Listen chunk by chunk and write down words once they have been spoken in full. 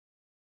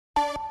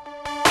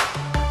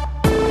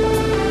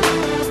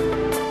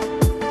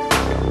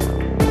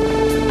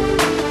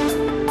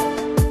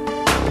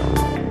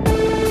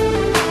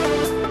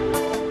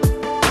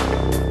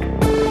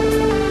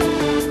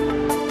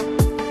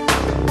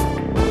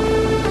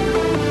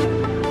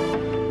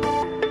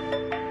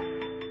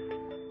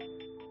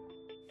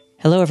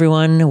Hello,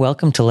 everyone.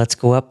 Welcome to Let's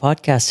Go Up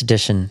Podcast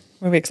Edition.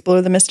 Where we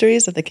explore the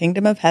mysteries of the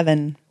kingdom of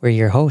heaven. We're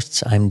your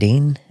hosts. I'm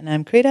Dean. And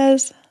I'm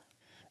Cretas.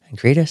 And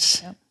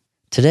Cretas. Yep.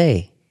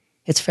 Today,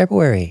 it's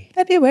February.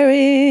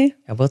 February.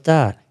 How about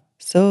that?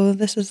 So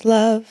this is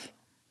love.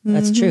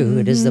 That's true.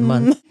 It is the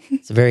month.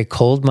 It's a very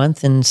cold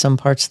month in some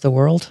parts of the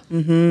world.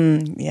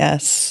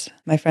 Yes.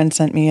 My friend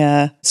sent me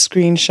a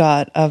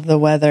screenshot of the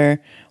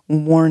weather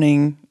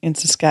warning in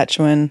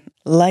Saskatchewan.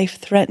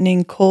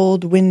 Life-threatening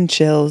cold wind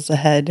chills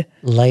ahead.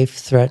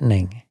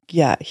 Life-threatening.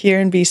 Yeah. Here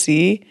in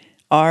BC,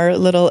 our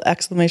little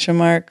exclamation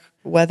mark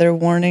weather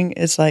warning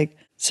is like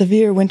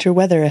severe winter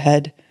weather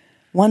ahead.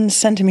 1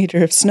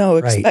 centimeter of snow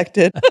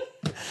expected.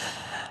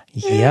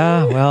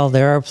 Yeah, well,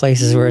 there are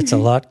places where it's a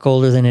lot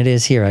colder than it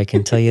is here. I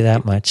can tell you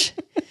that much.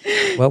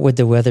 What would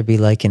the weather be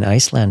like in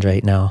Iceland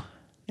right now?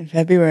 In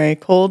February,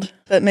 cold,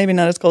 but maybe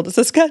not as cold as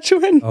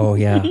Saskatchewan. Oh,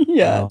 yeah.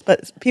 Yeah, Wow.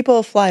 but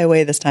people fly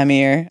away this time of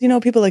year. You know,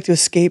 people like to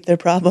escape their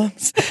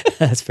problems.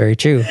 That's very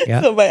true.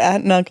 Yeah. So my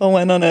aunt and uncle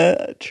went on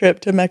a trip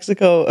to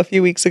Mexico a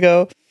few weeks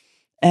ago,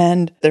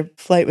 and their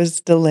flight was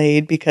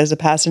delayed because a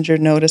passenger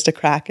noticed a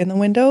crack in the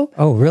window.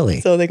 Oh,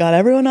 really? So they got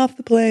everyone off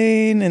the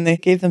plane and they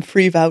gave them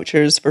free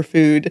vouchers for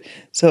food.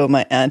 So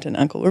my aunt and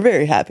uncle were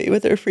very happy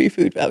with their free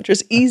food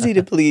vouchers. Easy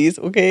to please,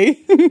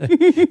 okay?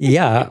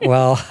 Yeah,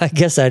 well, I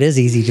guess that is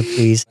easy to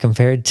please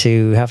compared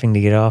to having to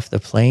get off the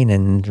plane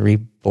and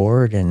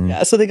reboard and...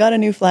 Yeah, so they got a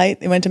new flight.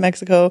 They went to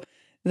Mexico.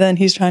 Then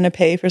he's trying to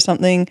pay for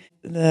something.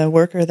 The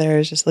worker there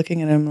is just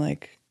looking at him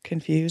like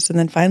confused. And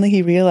then finally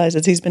he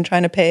realizes he's been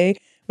trying to pay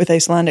with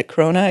Icelandic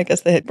krona. I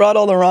guess they had brought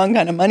all the wrong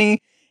kind of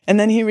money. And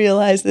then he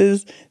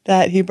realizes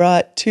that he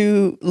brought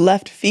 2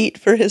 left feet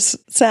for his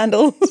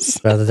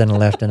sandals. Rather than a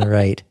left and a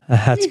right.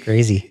 That's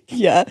crazy.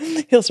 Yeah,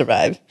 he'll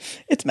survive.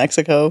 It's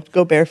Mexico.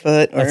 Go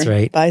barefoot or That's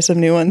right. buy some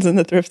new ones in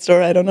the thrift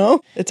store. I don't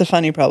know. It's a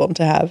funny problem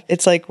to have.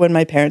 It's like when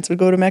my parents would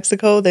go to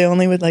Mexico, they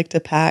only would like to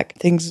pack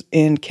things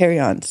in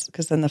carry-ons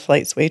because then the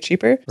flight's way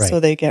cheaper. Right. So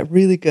they get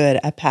really good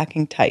at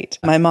packing tight.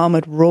 My mom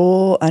would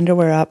roll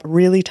underwear up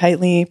really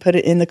tightly, put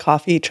it in the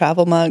coffee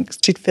travel mugs.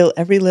 She'd fill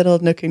every little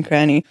nook and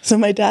cranny. So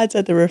my dad's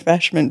at the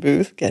refreshment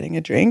booth getting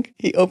a drink.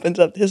 He opens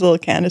up his little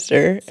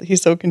canister.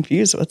 He's so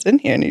confused what's in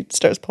here. And he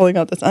starts pulling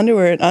out this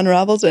underwear and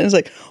unravels it. And he's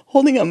like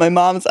holding up my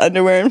mom's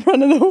underwear in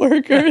front of the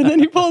worker. And then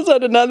he pulls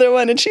out another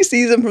one and she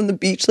sees him from the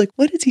beach. Like,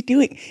 what is he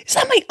doing? Is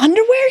that my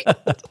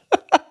underwear?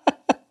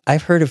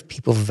 I've heard of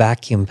people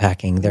vacuum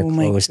packing their Oh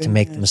my clothes to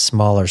make them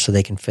smaller so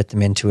they can fit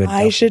them into a I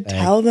duffel should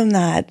bag. tell them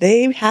that.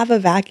 They have a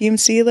vacuum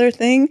sealer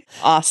thing.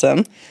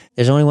 Awesome.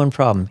 There's only one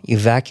problem. You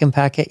vacuum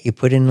pack it, you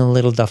put it in a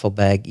little duffel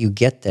bag, you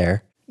get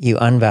there, you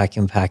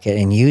unvacuum pack it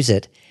and use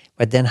it.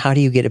 But then how do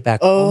you get it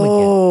back home again?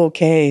 Oh,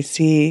 okay.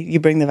 See, you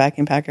bring the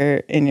vacuum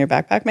packer in your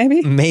backpack,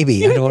 maybe?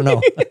 Maybe. I don't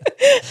know.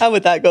 How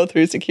would that go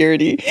through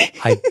security?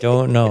 I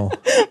don't know.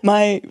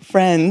 My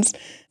friends,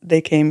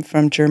 they came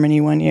from Germany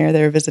one year.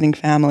 They were visiting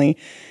family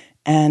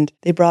and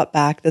they brought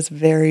back this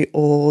very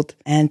old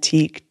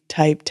antique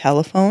type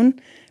telephone,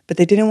 but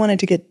they didn't want it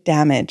to get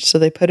damaged. So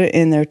they put it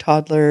in their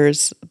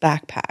toddler's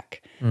backpack.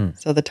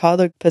 So the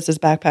toddler puts his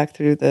backpack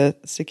through the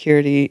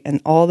security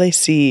and all they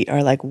see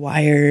are like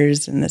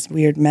wires and this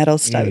weird metal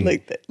stuff,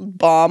 like the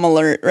bomb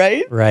alert,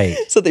 right? Right.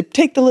 So they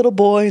take the little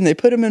boy and they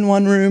put him in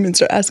one room and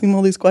start asking him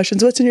all these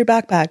questions. What's in your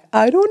backpack?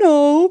 I don't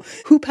know.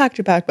 Who packed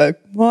your backpack?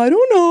 Well, I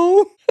don't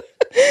know.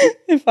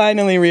 They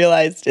finally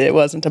realized it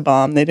wasn't a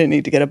bomb. They didn't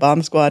need to get a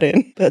bomb squad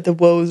in. But the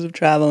woes of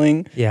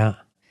traveling. Yeah.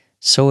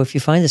 So if you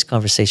find this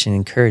conversation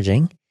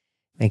encouraging,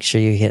 make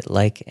sure you hit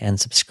like and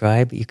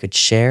subscribe. You could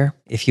share.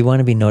 If you want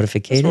to be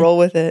notified, Just roll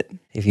with it.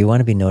 If you want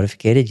to be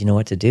notified, you know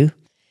what to do.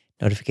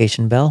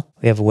 Notification bell.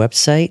 We have a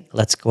website,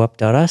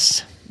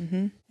 letsgoup.us.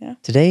 Yeah.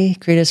 Today,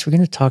 Cretas, we're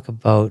going to talk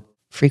about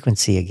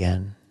frequency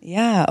again.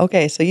 Yeah.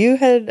 Okay. So you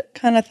had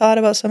kind of thought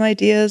about some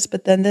ideas,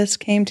 but then this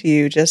came to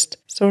you just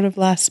sort of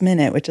last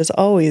minute, which is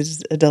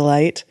always a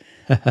delight.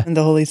 And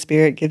the Holy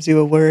Spirit gives you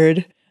a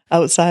word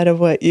outside of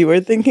what you were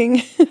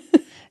thinking.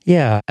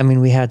 Yeah, I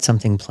mean, we had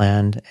something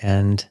planned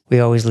and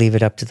we always leave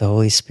it up to the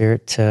Holy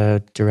Spirit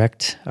to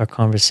direct our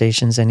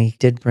conversations. And he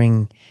did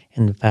bring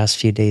in the past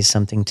few days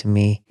something to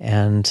me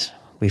and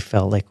we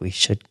felt like we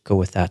should go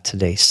with that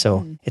today.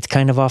 So it's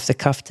kind of off the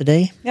cuff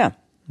today, Yeah.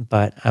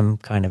 but I'm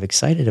kind of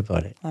excited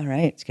about it. All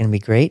right. It's going to be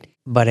great.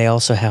 But I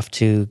also have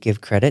to give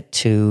credit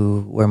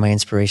to where my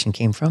inspiration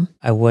came from.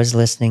 I was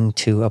listening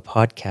to a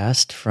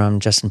podcast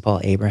from Justin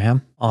Paul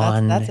Abraham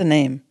on... That's a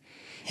name.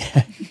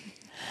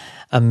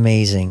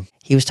 Amazing.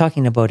 He was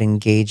talking about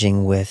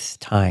engaging with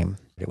time.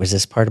 It was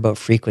this part about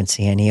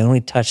frequency, and he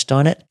only touched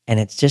on it, and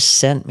it just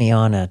sent me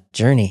on a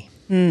journey.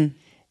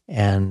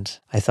 And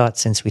I thought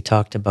since we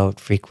talked about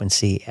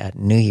frequency at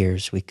New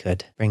Year's, we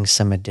could bring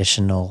some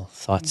additional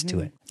thoughts to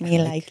it. Me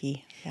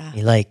likey. Yeah.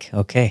 You like,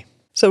 okay.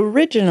 So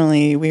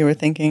originally we were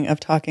thinking of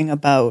talking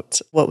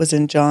about what was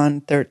in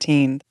John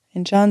 13.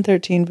 In John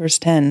 13, verse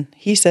 10,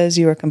 he says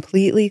you are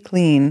completely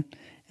clean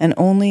and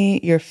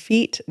only your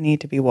feet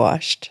need to be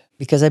washed.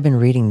 Because I've been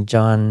reading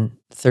John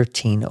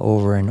 13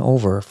 over and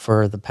over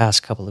for the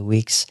past couple of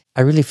weeks,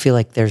 I really feel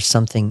like there's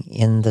something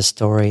in the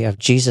story of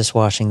Jesus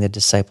washing the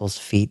disciples'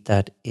 feet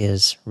that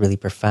is really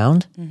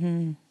profound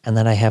and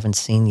that I haven't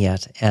seen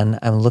yet. And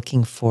I'm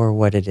looking for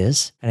what it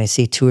is. And I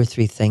see 2 or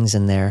 3 things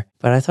in there.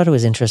 But I thought it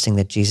was interesting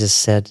that Jesus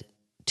said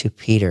to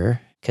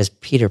Peter, because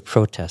Peter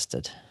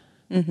protested.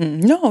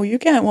 No, you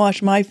can't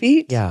wash my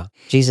feet. Yeah.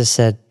 Jesus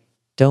said,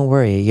 don't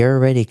worry, you're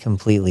already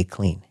completely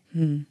clean.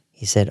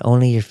 He said,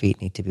 only your feet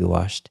need to be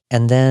washed.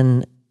 And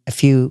then a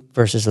few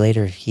verses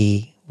later,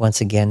 he once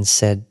again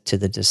said to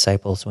the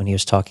disciples when he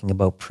was talking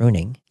about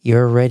pruning,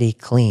 you're already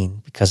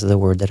clean because of the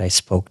word that I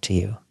spoke to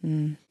you.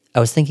 I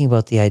was thinking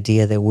about the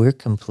idea that we're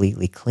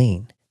completely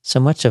clean. So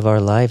much of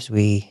our lives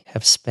we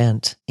have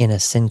spent in a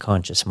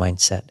sin-conscious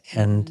mindset.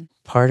 And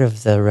part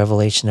of the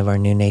revelation of our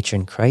new nature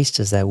in Christ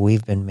is that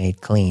we've been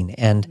made clean.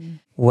 And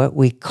what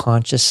we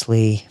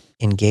consciously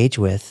engage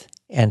with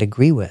and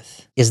agree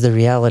with is the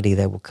reality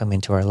that will come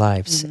into our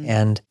lives.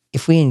 And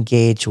if we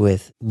engage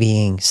with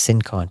being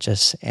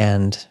sin-conscious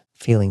and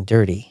feeling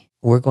dirty,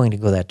 we're going to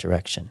go that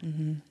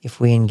direction. If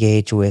we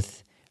engage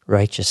with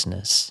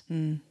righteousness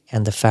and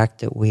the fact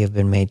that we have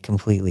been made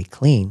completely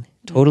clean,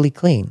 totally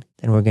clean,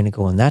 then we're going to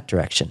go in that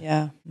direction.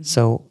 Yeah.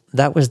 So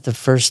that was the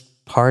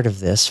first part of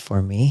this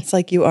for me. It's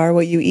like you are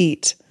what you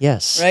eat.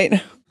 Yes.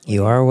 Right?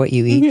 You are what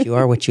you eat. You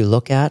are what you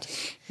look at.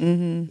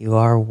 You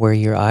are where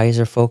your eyes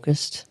are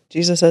focused.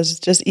 Jesus says,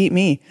 just eat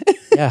me.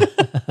 Yeah.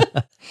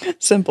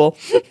 Simple.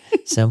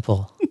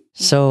 Simple.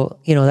 So,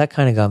 that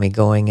kind of got me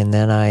going. And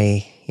then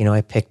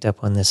I picked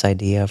up on this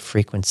idea of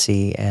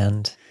frequency.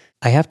 And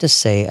I have to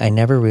say, I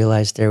never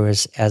realized there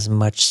was as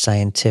much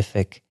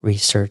scientific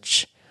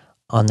research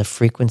on the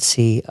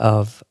frequency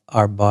of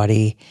our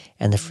body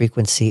and the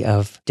frequency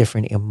of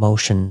different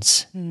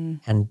emotions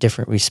and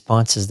different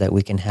responses that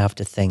we can have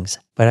to things.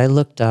 But I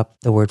looked up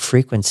the word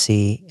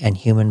frequency and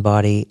human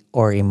body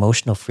or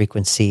emotional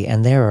frequency,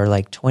 and there are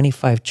like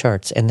 25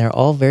 charts, and they're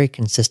all very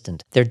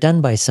consistent. They're done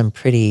by some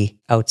pretty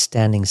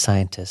outstanding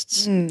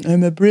scientists.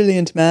 I'm a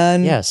brilliant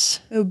man.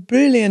 Yes. A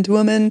brilliant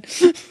woman.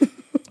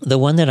 The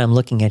one that I'm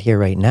looking at here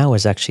right now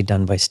is actually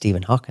done by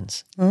Stephen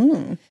Hawkins.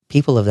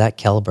 People of that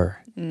caliber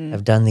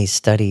have done these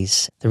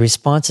studies. The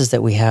responses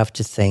that we have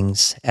to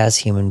things as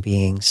human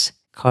beings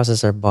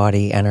causes our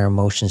body and our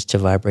emotions to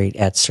vibrate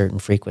at certain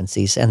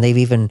frequencies. And they've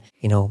even,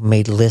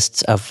 made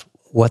lists of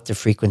what the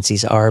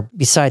frequencies are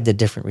beside the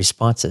different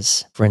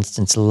responses. For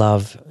instance,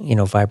 love,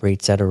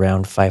 vibrates at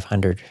around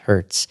 500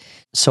 hertz.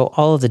 So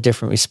all of the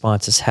different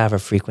responses have a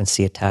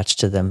frequency attached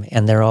to them,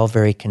 and they're all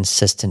very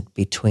consistent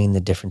between the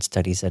different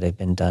studies that have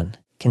been done.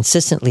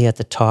 Consistently at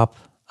the top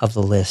of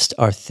the list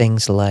are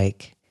things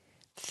like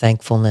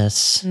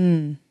thankfulness,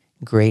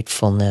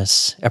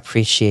 gratefulness,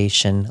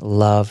 appreciation,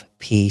 love,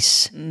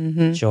 peace,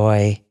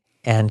 joy.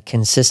 And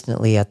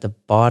consistently at the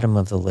bottom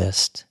of the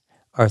list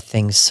are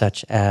things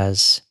such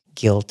as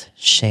guilt,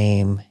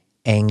 shame,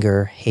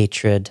 anger,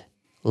 hatred,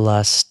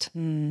 lust,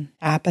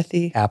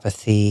 apathy,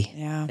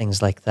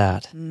 things like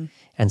that.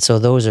 And so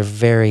those are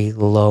very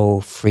low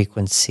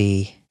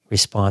frequency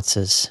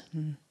responses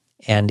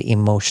and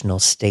emotional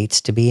states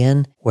to be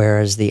in,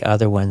 whereas the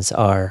other ones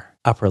are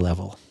upper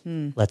level.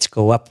 Let's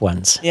go up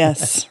ones.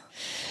 Yes.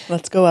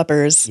 Let's go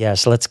uppers.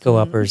 Yes, let's go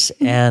uppers.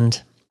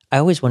 And I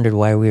always wondered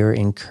why we were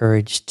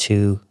encouraged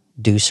to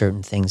do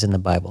certain things in the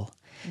Bible.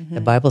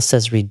 The Bible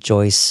says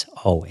rejoice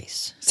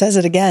always. Says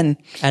it again.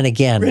 And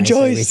again,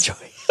 rejoice. I say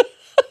rejoice.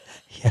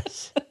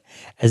 Yes.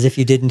 As if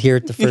you didn't hear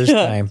it the first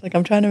time. It's like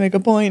I'm trying to make a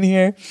point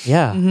here.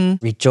 Yeah.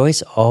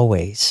 Rejoice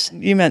always.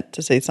 You meant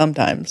to say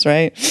sometimes,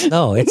 right?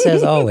 No, it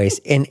says always.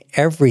 In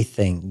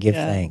everything, give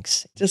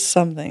thanks. Just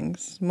some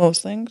things.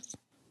 Most things?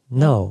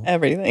 No.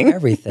 Everything.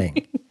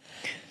 Everything.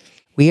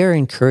 We are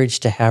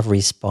encouraged to have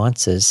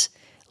responses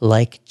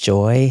like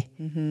joy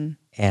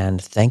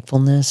and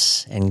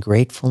thankfulness and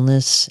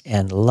gratefulness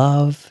and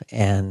love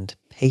and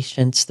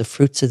patience, the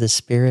fruits of the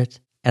Spirit.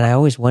 And I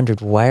always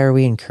wondered, why are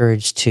we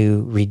encouraged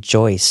to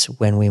rejoice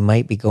when we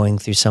might be going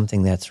through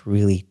something that's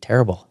really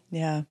terrible?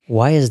 Yeah.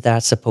 Why is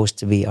that supposed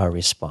to be our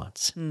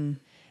response?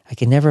 I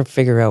can never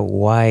figure out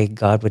why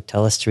God would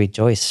tell us to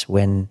rejoice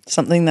when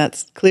something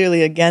that's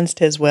clearly against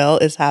his will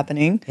is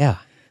happening. Yeah.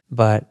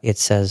 But it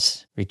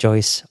says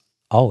rejoice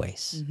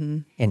always.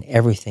 In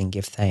everything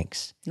give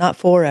thanks. Not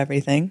for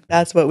everything.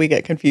 That's what we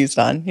get confused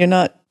on. You're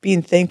not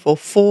being thankful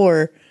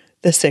for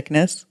the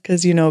sickness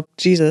because,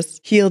 Jesus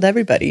healed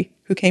everybody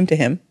who came to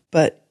him.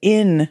 But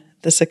in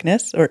the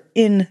sickness or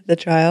in the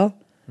trial,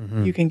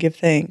 you can give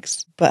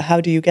thanks. But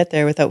how do you get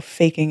there without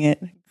faking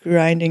it,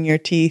 grinding your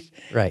teeth?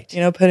 Right.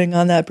 Putting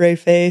on that brave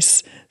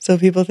face so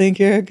people think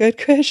you're a good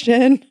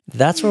Christian.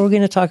 That's what we're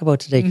going to talk about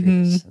today,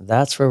 Chris.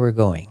 That's where we're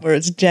going. Where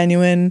it's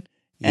genuine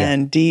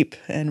and deep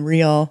and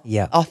real.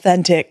 Yeah.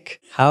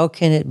 Authentic. How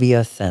can it be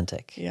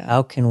authentic? Yeah.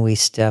 How can we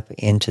step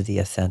into the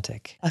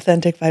authentic?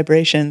 Authentic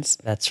vibrations.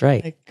 That's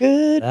right. Like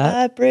good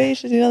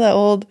vibrations. That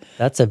old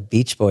That's a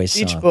Beach Boys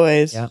song. Beach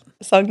Boys. Yeah.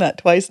 I sung that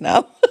twice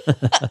now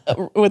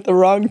with the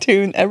wrong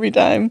tune every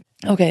time.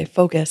 Okay,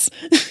 focus.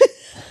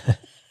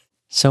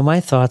 So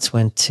my thoughts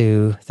went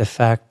to the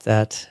fact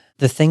that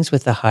The things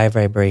with the high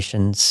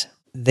vibrations,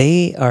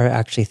 they are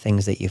actually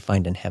things that you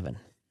find in heaven.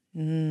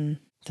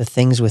 The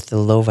things with the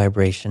low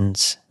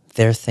vibrations,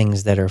 they're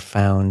things that are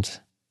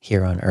found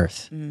here on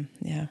earth.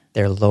 Yeah.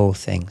 They're low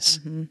things.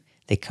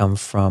 They come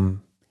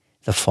from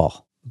the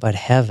fall. But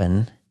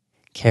heaven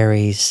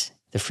carries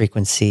the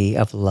frequency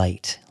of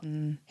light.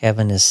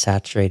 Heaven is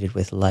saturated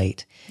with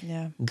light.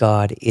 Yeah.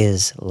 God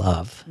is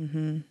love.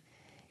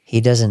 He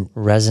doesn't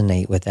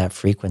resonate with that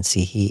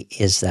frequency. He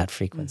is that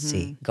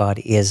frequency. God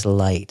is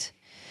light.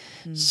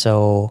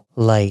 So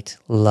light,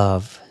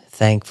 love,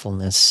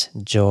 thankfulness,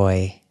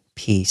 joy,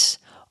 peace,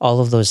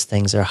 all of those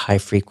things are high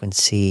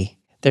frequency.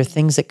 They're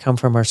things that come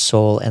from our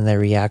soul and they're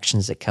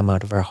reactions that come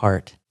out of our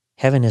heart.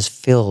 Heaven is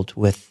filled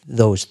with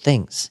those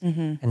things.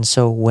 And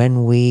so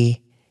when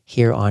we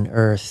here on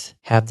earth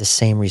have the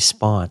same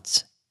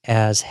response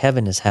as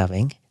heaven is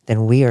having,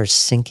 then we are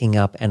syncing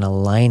up and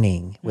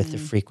aligning with the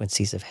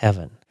frequencies of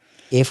heaven.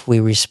 If we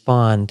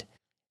respond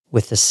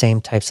with the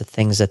same types of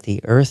things that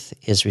the earth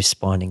is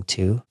responding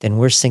to, then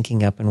we're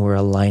syncing up and we're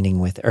aligning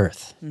with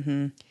earth.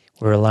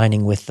 We're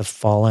aligning with the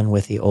fallen,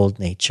 with the old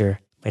nature.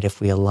 But if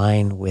we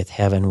align with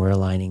heaven, we're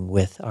aligning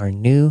with our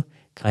new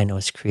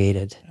kainos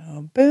created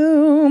Oh,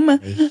 boom.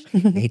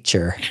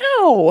 nature.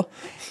 Ow.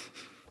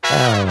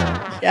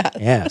 Oh, Yeah.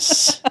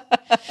 yes.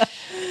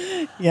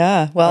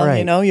 Yeah. Well, All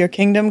right. your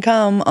kingdom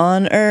come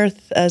on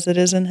earth as it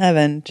is in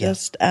heaven,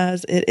 just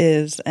as it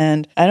is.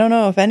 And I don't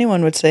know if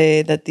anyone would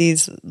say that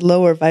these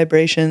lower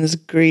vibrations,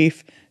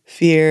 grief,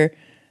 fear,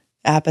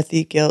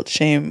 apathy, guilt,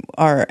 shame,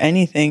 are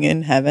anything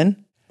in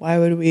heaven. Why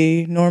would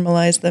we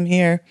normalize them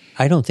here?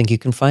 I don't think you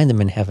can find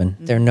them in heaven.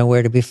 They're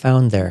nowhere to be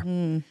found there.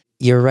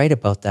 You're right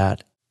about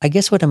that. I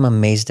guess what I'm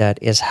amazed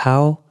at is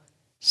how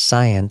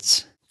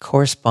science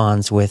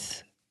corresponds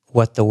with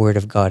what the Word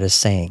of God is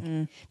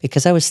saying.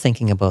 Because I was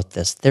thinking about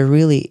this. There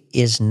really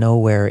is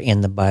nowhere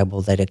in the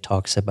Bible that it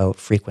talks about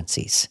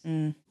frequencies.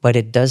 But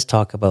it does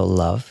talk about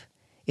love.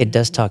 It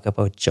does talk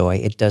about joy.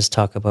 It does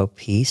talk about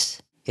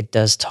peace. It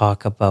does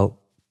talk about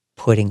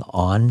putting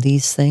on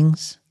these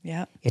things.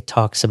 Yeah. It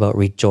talks about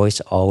rejoice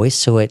always.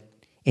 So it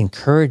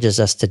encourages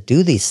us to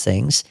do these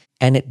things,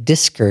 and it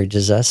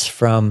discourages us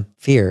from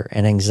fear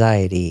and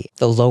anxiety,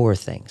 the lower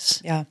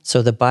things. Yeah.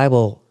 So the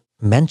Bible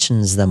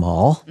mentions them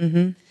all,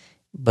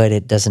 but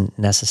it doesn't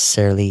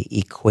necessarily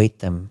equate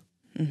them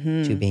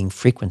to being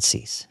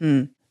frequencies.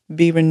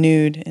 Be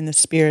renewed in the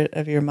spirit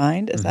of your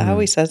mind. Is that how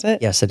he says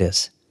it? Yes, it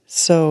is.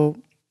 So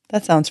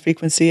that sounds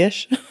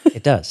frequency-ish.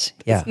 It does.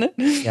 Yeah.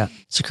 Yeah.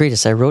 So,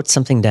 Cretus, I wrote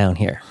something down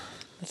here.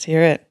 Let's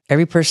hear it.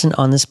 Every person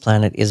on this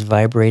planet is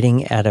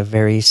vibrating at a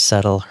very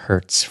subtle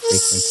hertz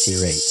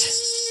frequency rate.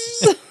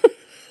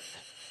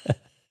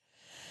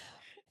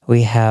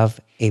 We have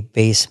a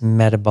base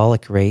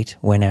metabolic rate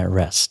when at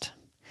rest.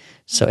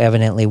 So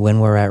evidently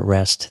when we're at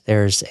rest,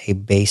 there's a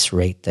base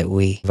rate that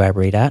we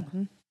vibrate at.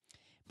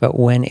 But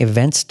when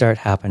events start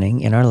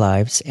happening in our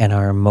lives and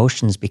our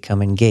emotions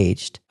become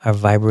engaged, our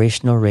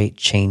vibrational rate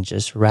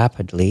changes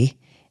rapidly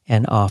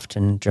and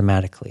often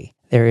dramatically.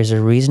 There is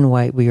a reason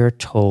why we are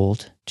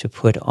told to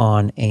put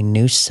on a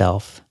new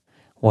self,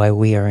 why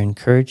we are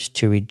encouraged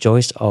to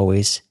rejoice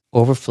always,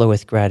 overflow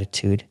with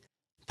gratitude,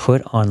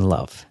 put on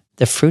love.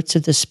 The fruits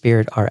of the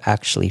Spirit are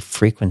actually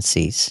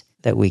frequencies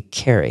that we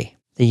carry.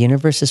 The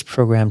universe is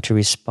programmed to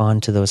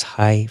respond to those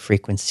high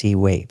frequency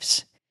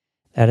waves.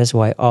 That is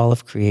why all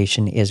of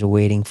creation is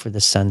waiting for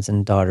the sons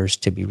and daughters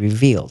to be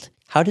revealed.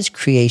 How does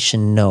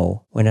creation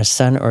know when a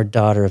son or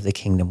daughter of the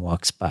kingdom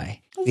walks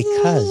by?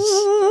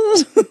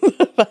 Because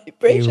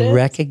they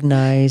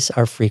recognize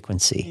our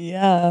frequency.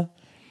 Yeah.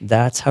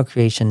 That's how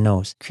creation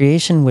knows.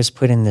 Creation was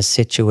put in this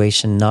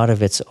situation not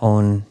of its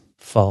own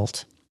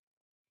fault,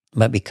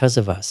 but because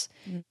of us.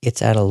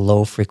 It's at a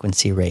low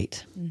frequency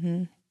rate.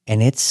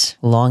 And it's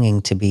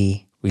longing to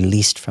be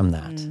released from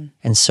that.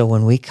 And so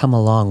when we come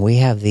along, we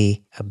have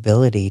the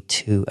ability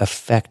to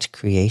affect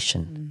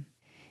creation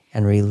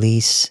and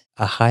release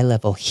a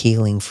high-level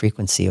healing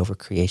frequency over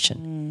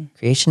creation.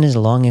 Creation is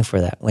longing for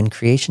that. When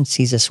creation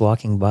sees us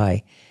walking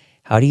by,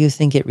 how do you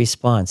think it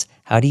responds?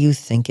 How do you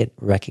think it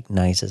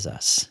recognizes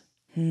us?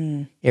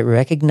 It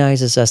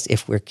recognizes us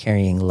if we're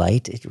carrying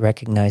light. It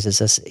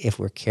recognizes us if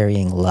we're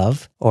carrying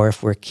love or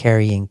if we're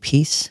carrying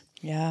peace.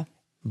 Yeah.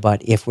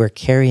 But if we're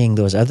carrying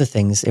those other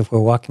things, if we're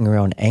walking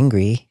around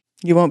angry,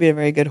 you won't be a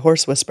very good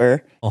horse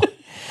whisperer.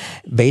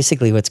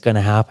 Basically what's going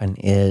to happen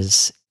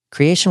is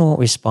creation won't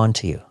respond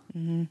to you.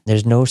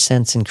 There's no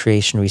sense in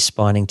creation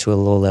responding to a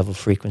low-level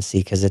frequency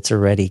because it's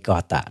already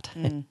got that.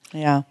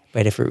 Yeah.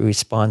 But if it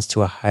responds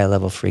to a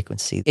high-level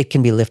frequency, it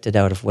can be lifted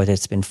out of what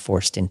it's been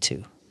forced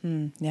into.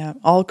 Yeah.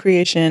 All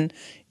creation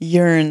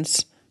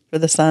yearns for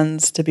the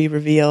sons to be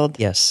revealed.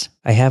 Yes.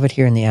 I have it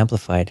here in the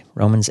Amplified,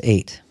 Romans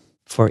 8.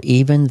 For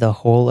even the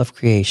whole of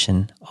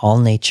creation, all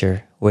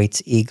nature,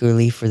 waits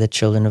eagerly for the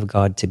children of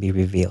God to be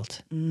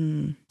revealed.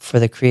 For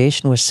the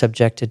creation was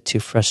subjected to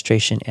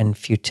frustration and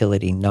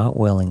futility, not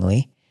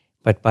willingly,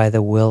 but by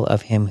the will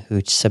of him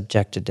who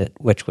subjected it,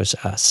 which was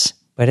us.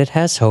 But it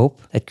has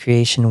hope that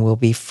creation will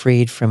be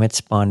freed from its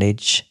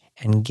bondage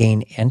and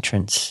gain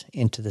entrance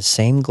into the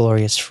same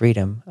glorious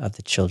freedom of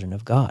the children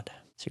of God.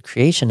 So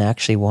creation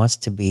actually wants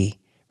to be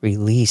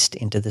released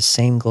into the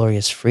same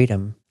glorious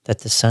freedom that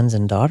the sons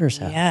and daughters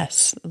have.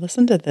 Yes.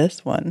 Listen to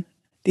this one.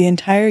 The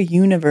entire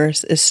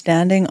universe is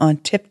standing on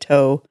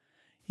tiptoe,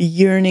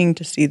 yearning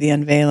to see the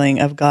unveiling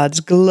of God's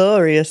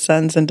glorious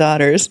sons and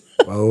daughters.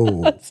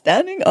 Whoa.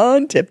 Standing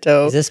on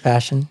tiptoe. Is this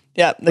passion?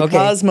 Yeah, the Okay.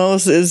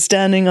 cosmos is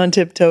standing on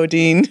tiptoe,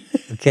 Dean.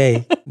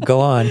 Okay, go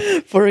on.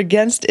 For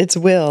against its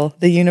will,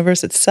 the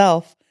universe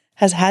itself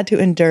has had to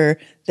endure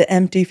the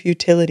empty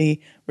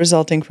futility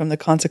resulting from the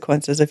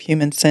consequences of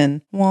human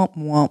sin. Womp,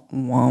 womp,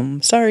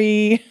 womp.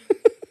 Sorry.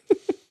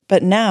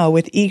 But now,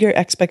 with eager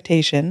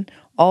expectation,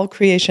 all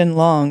creation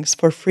longs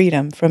for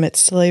freedom from its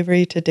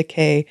slavery to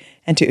decay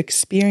and to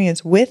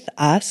experience with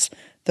us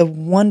the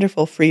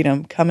wonderful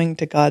freedom coming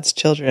to God's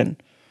children.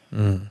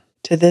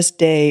 To this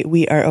day,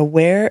 we are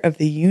aware of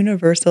the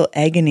universal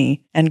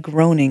agony and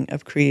groaning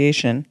of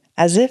creation,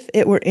 as if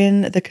it were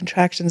in the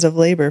contractions of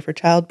labor for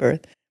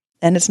childbirth.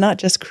 And it's not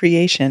just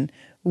creation.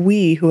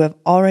 We who have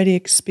already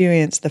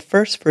experienced the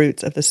first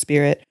fruits of the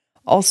Spirit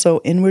also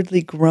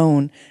inwardly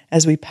groan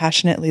as we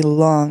passionately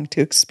long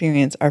to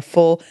experience our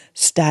full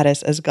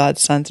status as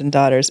God's sons and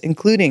daughters,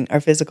 including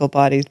our physical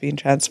bodies being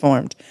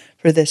transformed.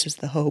 For this is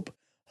the hope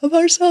of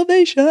our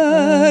salvation.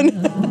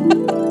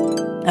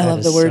 I love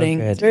is the so wording.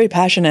 good. It's very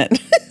passionate.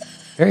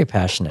 Very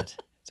passionate.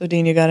 So,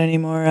 Dean, you got any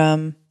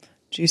more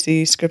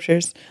juicy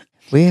scriptures?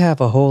 We have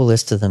a whole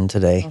list of them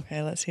today.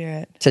 Okay, let's hear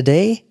it.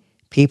 Today,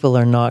 people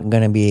are not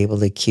going to be able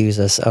to accuse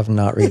us of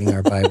not reading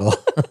our Bible.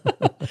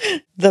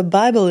 The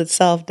Bible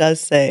itself does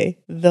say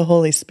the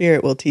Holy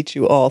Spirit will teach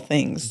you all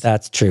things.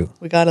 That's true.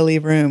 We got to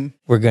leave room.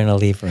 We're going to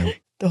leave room.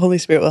 The Holy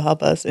Spirit will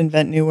help us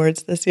invent new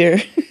words this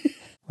year.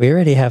 We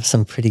already have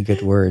some pretty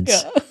good words.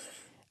 Yeah.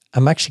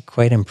 I'm actually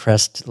quite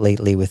impressed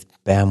lately with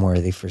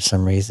Bamworthy for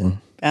some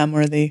reason.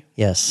 Bamworthy.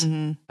 Yes.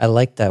 I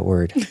like that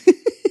word.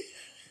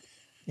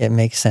 It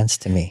makes sense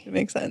to me. It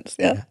makes sense.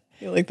 Yeah.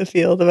 You like the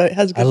feel of it. It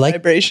has good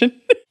vibration.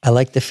 I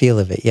like the feel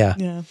of it, yeah.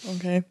 Yeah.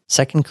 Okay.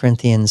 2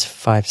 Corinthians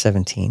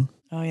 5:17.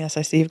 Oh, yes.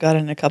 I see you've got it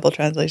in a couple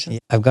translations.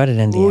 I've got it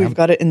in the Oh, you've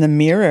got it in the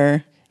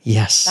Mirror.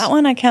 Yes. That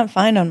one I can't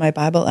find on my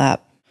Bible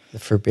app. The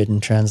Forbidden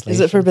Translation.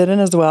 Is it forbidden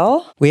as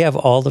well? We have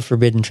all the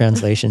forbidden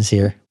translations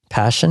here.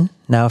 Passion.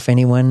 Now, if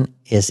anyone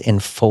is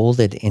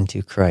enfolded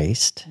into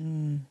Christ,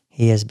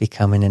 he has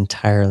become an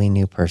entirely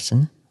new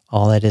person.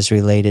 All that is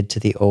related to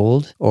the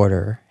old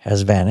order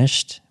has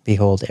vanished.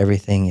 Behold,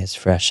 everything is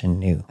fresh and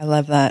new. I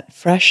love that.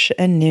 Fresh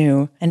and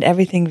new, and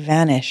everything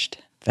vanished.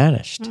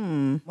 Vanished.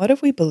 What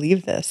if we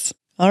believe this?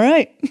 All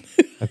right.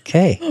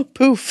 Okay.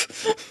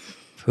 Poof.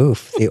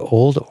 Poof. The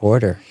old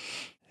order,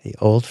 the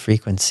old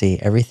frequency,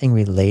 everything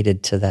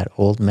related to that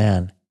old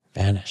man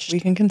vanished. We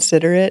can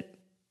consider it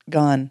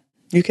gone.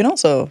 You can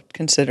also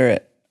consider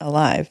it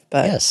alive,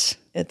 but Yes.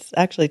 it's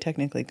actually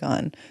technically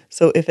gone.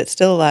 So if it's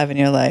still alive in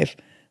your life,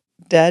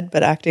 dead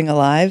but acting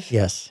alive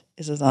Yes.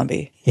 is a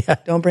zombie. Yeah.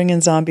 Don't bring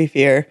in zombie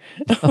fear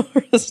or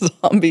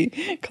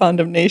zombie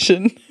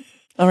condemnation.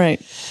 All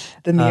right.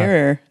 The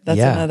Mirror. That's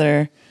yeah.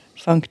 another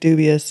funk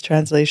dubious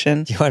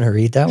translation. Do you want to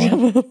read that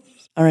one?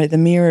 All right. The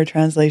Mirror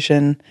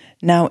translation.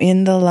 Now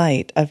in the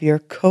light of your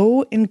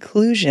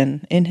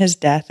co-inclusion in his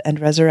death and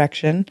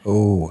resurrection.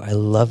 Oh, I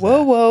love Whoa,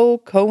 that. whoa,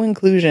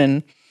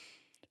 co-inclusion.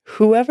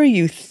 Whoever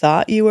you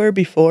thought you were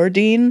before,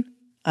 Dean,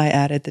 I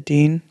added the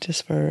Dean,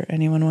 just for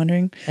anyone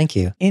wondering. Thank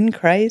you. In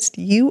Christ,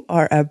 you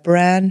are a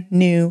brand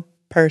new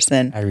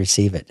person! I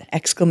receive it.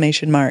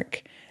 Exclamation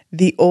mark.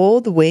 The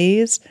old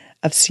ways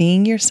of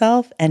seeing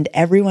yourself and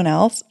everyone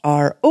else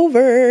are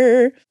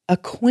over.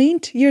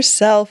 Acquaint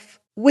yourself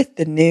with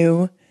the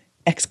new!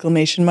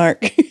 Exclamation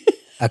mark.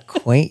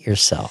 Acquaint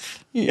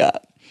yourself. Yeah.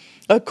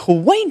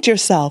 Acquaint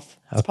yourself.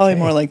 It's probably Okay.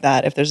 more like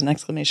that if there's an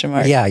exclamation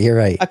mark. Yeah, you're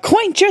right.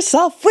 Acquaint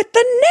yourself with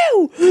the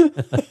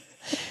new!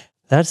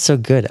 That's so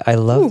good. I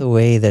love the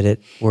way that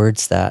it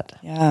words that.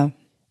 Yeah.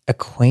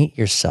 Acquaint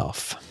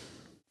yourself.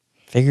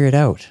 Figure it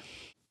out.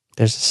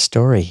 There's a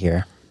story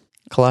here.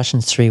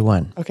 Colossians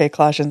 3:1. Okay,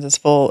 Colossians is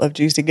full of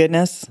juicy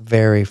goodness.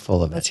 Very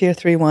full of it. Let's hear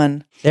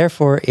 3:1.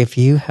 Therefore, if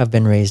you have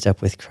been raised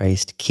up with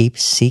Christ, keep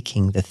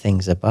seeking the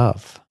things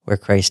above, where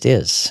Christ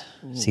is,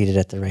 seated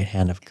at the right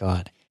hand of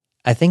God.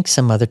 I think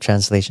some other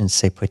translations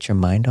say, put your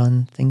mind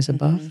on things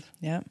above.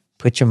 Yeah.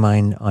 Put your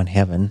mind on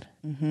heaven.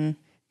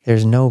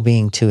 There's no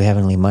being too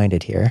heavenly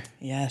minded here,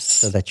 Yes.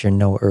 so that you're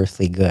no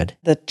earthly good.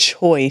 The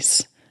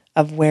choice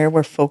of where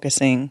we're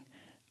focusing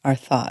our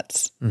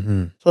thoughts.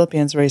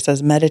 Philippians where he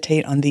says,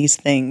 meditate on these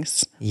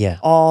things. Yeah.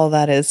 All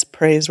that is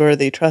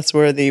praiseworthy,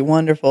 trustworthy,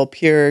 wonderful,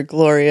 pure,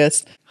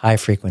 glorious, High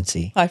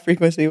frequency. high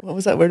frequency. What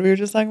was that word we were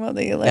just talking about?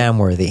 That you like?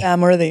 Bamworthy.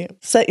 Bamworthy.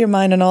 Set your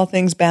mind on all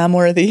things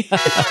Bamworthy.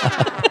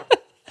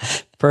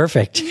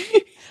 Perfect.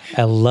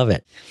 I love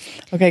it.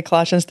 Okay,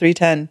 Colossians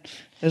 3:10.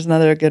 There's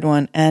another good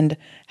one. And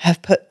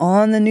have put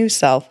on the new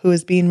self, who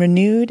is being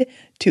renewed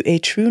to a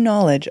true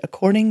knowledge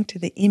according to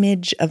the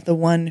image of the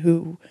one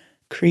who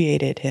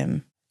created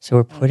him. So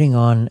we're putting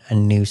on a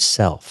new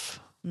self,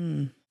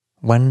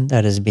 one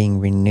that is being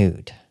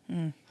renewed.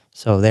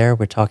 So there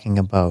we're talking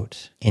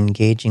about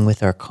engaging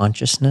with our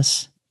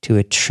consciousness to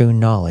a true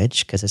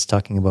knowledge, because it's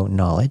talking about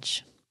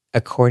knowledge,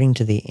 according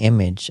to the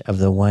image of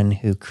the one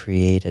who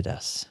created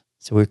us.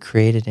 So we're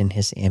created in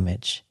his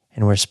image,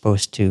 and we're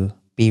supposed to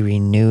be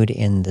renewed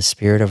in the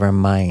spirit of our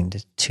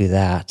mind to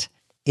that.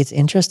 It's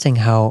interesting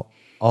how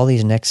all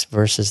these next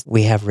verses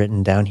we have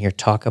written down here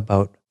talk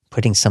about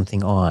putting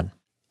something on.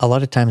 A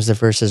lot of times the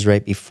verses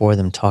right before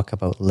them talk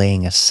about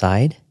laying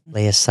aside,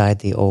 lay aside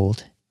the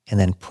old, and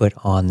then put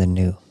on the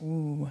new.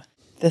 Ooh,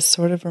 this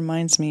sort of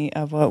reminds me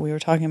of what we were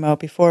talking about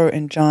before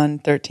in John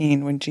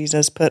 13, when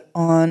Jesus put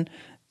on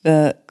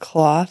the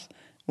cloth,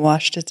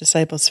 washed his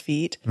disciples'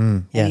 feet,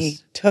 and he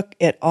took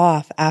it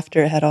off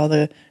after it had all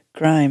the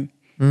grime.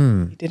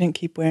 He didn't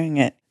keep wearing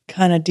it.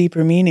 Kind of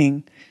deeper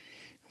meaning,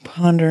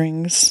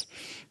 ponderings.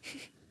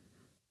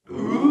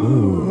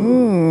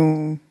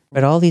 Ooh.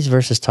 But all these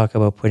verses talk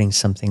about putting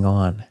something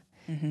on.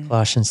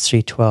 Colossians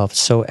 3:12,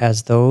 so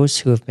as those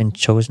who have been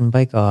chosen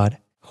by God,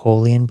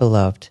 holy and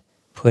beloved,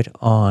 put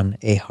on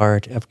a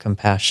heart of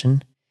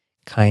compassion,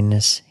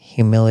 kindness,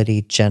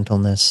 humility,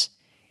 gentleness,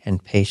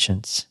 and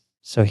patience.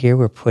 So here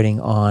we're putting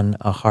on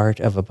a heart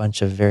of a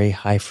bunch of very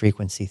high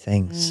frequency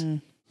things.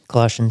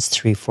 Colossians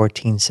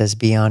 3:14 says,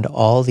 beyond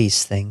all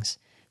these things,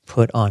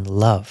 put on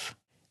love,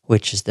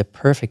 which is the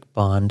perfect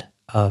bond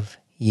of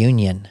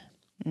union.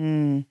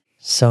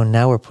 So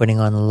now we're putting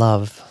on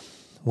love,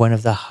 one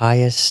of the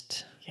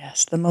highest...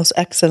 Yes, the most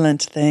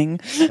excellent thing.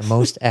 The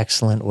most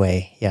excellent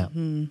way, yeah.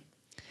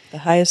 The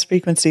highest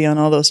frequency on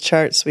all those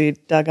charts we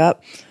dug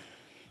up.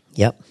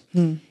 Yep.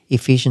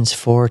 Ephesians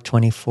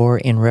 4:24,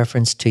 in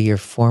reference to your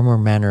former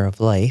manner of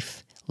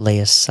life, lay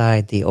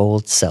aside the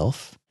old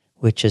self,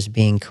 which is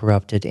being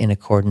corrupted in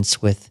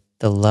accordance with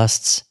the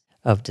lusts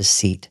of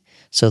deceit.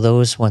 So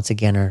those, once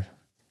again, are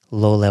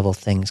low-level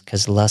things,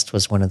 because lust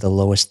was one of the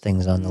lowest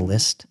things on the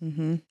list.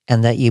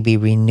 And that you be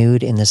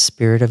renewed in the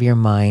spirit of your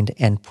mind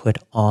and put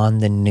on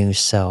the new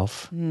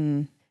self,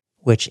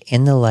 which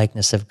in the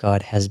likeness of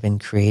God has been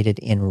created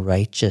in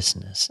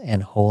righteousness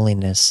and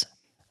holiness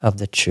of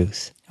the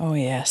truth. Oh,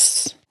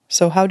 yes.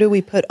 So how do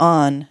we put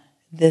on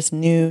this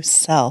new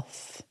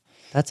self?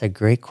 That's a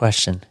great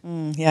question.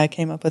 Yeah, I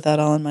came up with that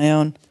all on my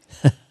own.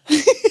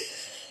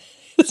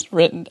 It's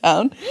written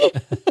down.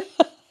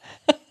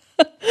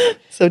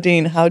 So,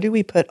 Dean, how do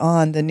we put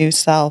on the new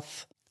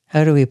self?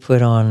 How do we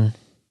put on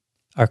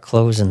our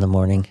clothes in the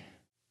morning?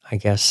 I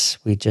guess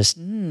we just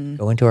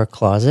go into our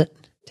closet,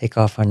 take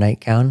off our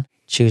nightgown,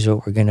 choose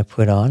what we're going to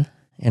put on,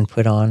 and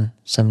put on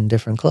some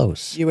different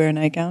clothes. You wear a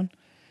nightgown?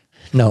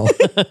 No.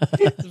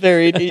 It's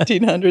very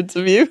 1800s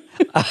of you.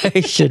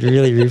 I should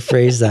really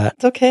rephrase that.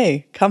 It's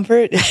okay.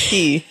 Comfort is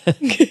key.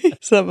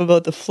 Something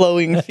about the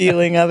flowing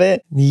feeling of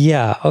it.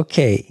 Yeah,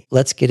 okay.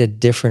 Let's get a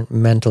different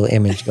mental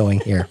image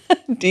going here.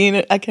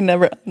 Dean, I can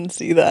never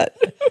unsee that.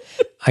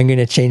 I'm going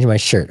to change my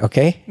shirt,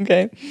 okay?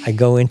 Okay. I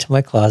go into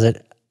my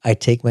closet. I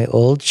take my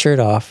old shirt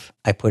off.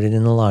 I put it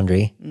in the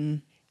laundry.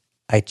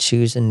 I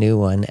choose a new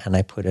one and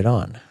I put it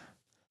on.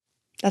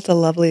 That's a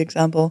lovely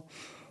example.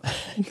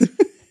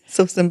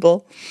 So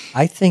simple.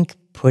 I think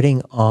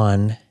putting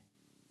on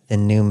the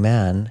new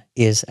man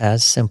is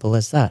as simple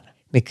as that,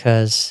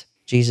 because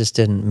Jesus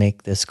didn't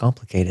make this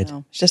complicated.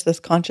 No, it's just this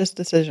conscious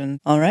decision.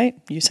 All right,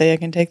 you say I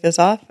can take this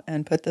off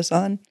and put this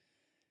on,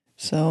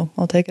 so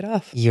I'll take it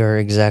off. You're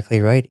exactly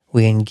right.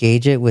 We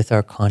engage it with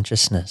our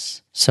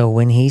consciousness. So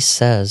when he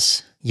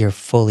says you're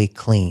fully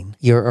clean,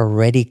 you're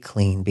already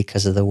clean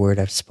because of the word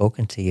I've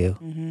spoken to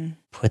you.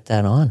 Put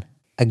that on.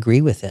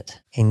 Agree with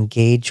it.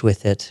 Engage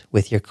with it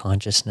with your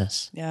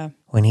consciousness. Yeah.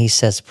 When he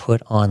says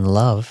put on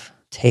love,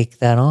 take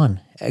that on.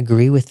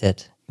 Agree with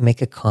it.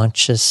 Make a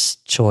conscious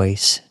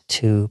choice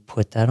to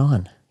put that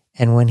on.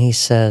 And when he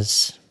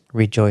says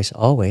rejoice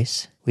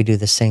always, we do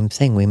the same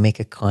thing. We make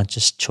a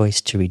conscious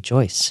choice to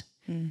rejoice.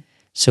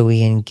 So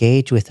we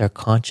engage with our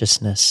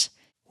consciousness.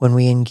 When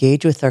we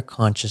engage with our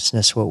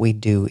consciousness, what we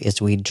do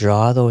is we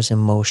draw those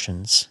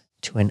emotions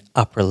to an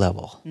upper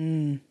level.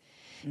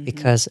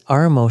 Because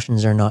our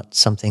emotions are not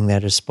something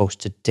that is supposed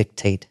to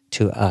dictate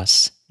to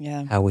us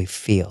how we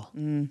feel.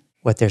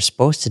 What they're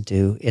supposed to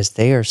do is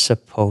they are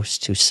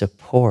supposed to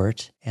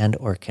support and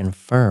or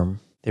confirm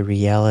the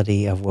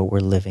reality of what we're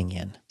living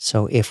in.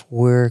 So if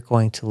we're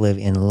going to live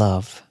in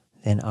love,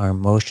 then our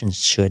emotions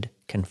should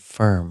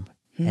confirm.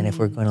 And if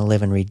we're going to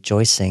live in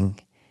rejoicing,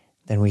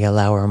 then we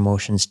allow our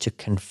emotions to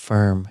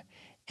confirm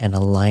and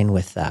align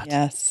with that.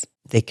 Yes.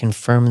 They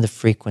confirm the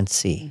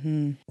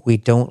frequency. We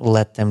don't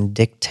let them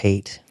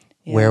dictate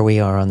where we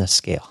are on the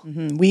scale.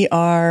 We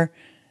are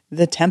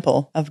the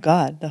temple of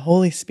God, the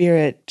Holy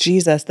Spirit,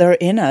 Jesus. They're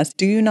in us.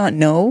 Do you not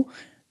know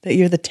that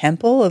you're the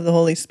temple of the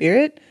Holy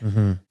Spirit?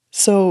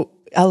 So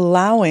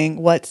allowing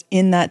what's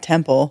in that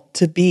temple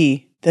to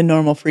be the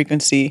normal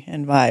frequency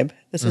and vibe.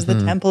 This is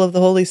the temple of the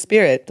Holy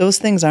Spirit. Those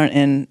things aren't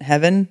in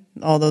heaven,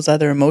 all those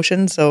other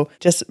emotions. So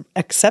just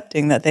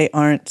accepting that they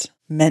aren't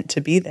meant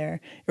to be there.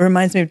 It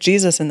reminds me of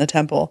Jesus in the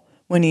temple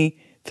when he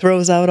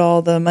throws out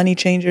all the money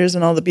changers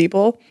and all the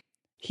people.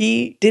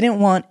 He didn't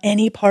want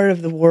any part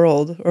of the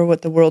world or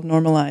what the world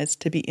normalized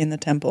to be in the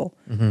temple.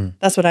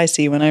 That's what I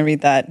see when I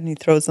read that, and he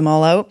throws them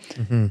all out.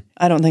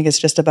 I don't think it's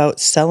just about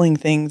selling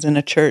things in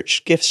a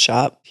church gift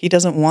shop. He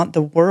doesn't want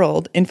the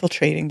world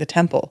infiltrating the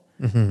temple.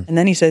 And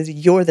then he says,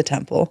 you're the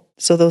temple.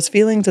 So those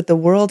feelings that the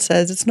world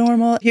says it's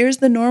normal, here's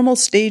the normal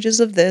stages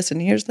of this,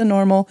 and here's the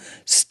normal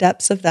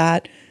steps of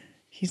that.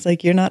 He's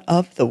like, you're not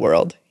of the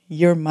world.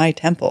 You're my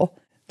temple.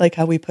 Like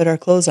how we put our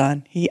clothes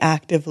on. He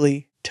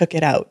actively took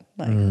it out.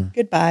 Like,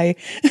 goodbye.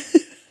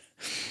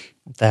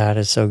 That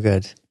is so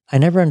good. I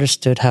never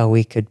understood how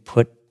we could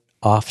put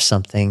off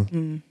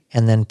something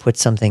and then put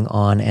something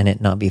on and it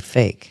not be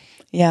fake.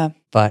 Yeah.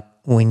 But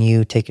when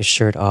you take a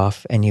shirt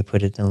off and you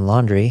put it in the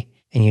laundry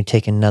and you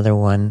take another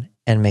one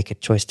and make a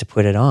choice to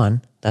put it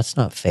on, that's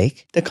not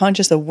fake. The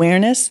conscious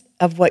awareness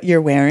of what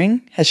you're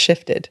wearing has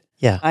shifted.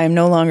 Yeah. I am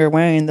no longer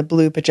wearing the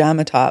blue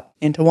pajama top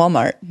into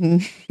Walmart.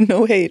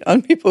 No hate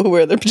on people who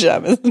wear their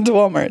pajamas into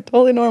Walmart.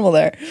 Totally normal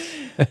there.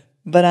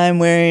 But I'm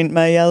wearing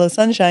my yellow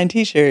sunshine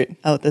t-shirt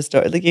out the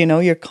store. Like,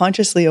 you're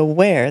consciously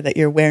aware that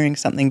you're wearing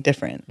something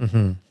different,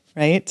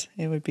 right?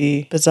 It would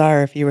be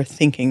bizarre if you were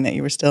thinking that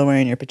you were still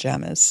wearing your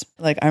pajamas.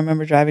 Like, I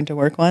remember driving to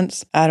work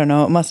once. I don't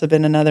know, it must have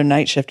been another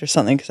night shift or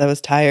something because I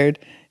was tired.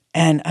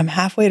 And I'm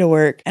halfway to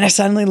work and I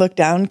suddenly looked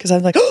down because I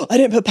was like, oh, I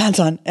didn't put pants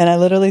on. And I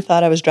literally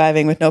thought I was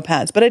driving with no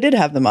pants, but I did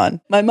have them on.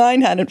 My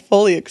mind hadn't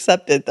fully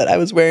accepted that I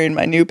was wearing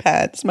my new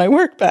pants, my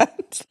work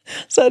pants.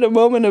 So I had a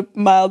moment of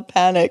mild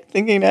panic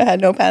thinking I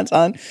had no pants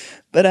on,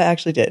 but I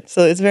actually did.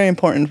 So it's very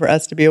important for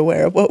us to be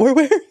aware of what we're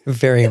wearing.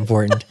 Very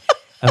important.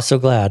 I'm so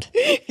glad.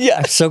 Yeah.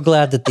 I'm so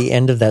glad that the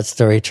end of that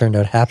story turned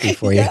out happy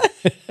for you.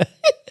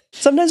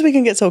 Sometimes we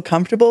can get so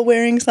comfortable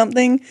wearing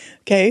something.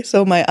 Okay,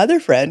 so my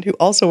other friend who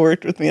also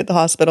worked with me at the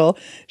hospital,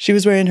 she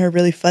was wearing her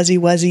really fuzzy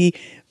wuzzy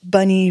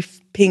bunny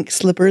pink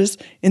slippers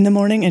in the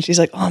morning. And she's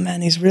like, oh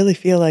man, these really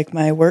feel like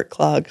my work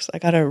clogs. I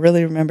got to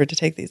really remember to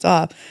take these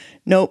off.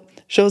 Nope.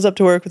 Shows up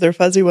to work with her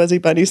fuzzy wuzzy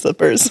bunny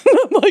slippers.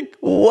 I'm like,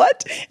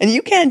 what? And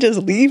you can't just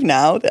leave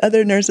now. The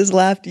other nurses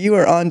left. You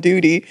are on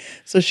duty.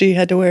 So she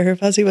had to wear her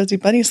fuzzy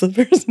wuzzy bunny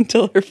slippers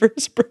until her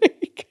first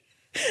break.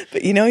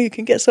 But you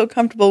can get so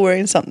comfortable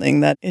wearing something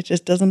that it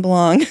just doesn't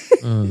belong.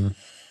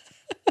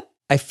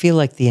 I feel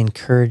like the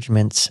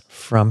encouragements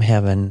from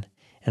heaven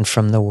and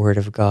from the Word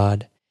of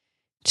God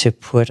to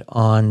put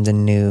on the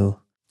new,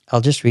 I'll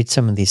just read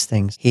some of these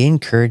things. He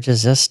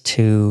encourages us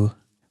to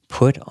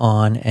put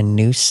on a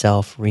new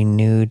self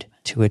renewed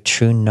to a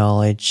true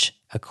knowledge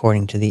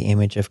according to the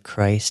image of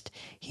Christ.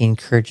 He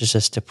encourages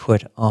us to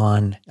put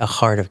on a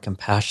heart of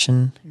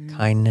compassion,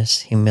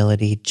 kindness,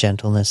 humility,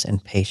 gentleness,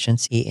 and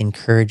patience. He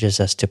encourages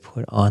us to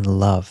put on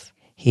love.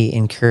 He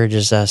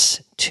encourages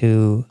us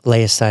to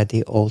lay aside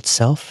the old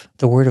self.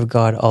 The Word of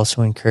God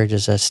also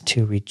encourages us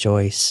to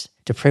rejoice,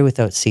 to pray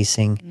without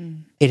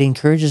ceasing. It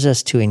encourages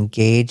us to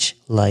engage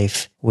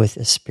life with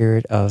a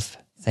spirit of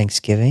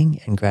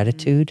thanksgiving and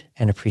gratitude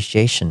and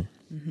appreciation.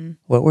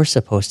 What we're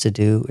supposed to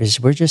do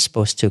is we're just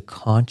supposed to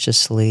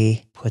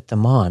consciously put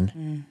them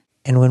on.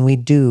 And when we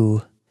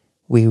do,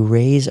 we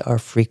raise our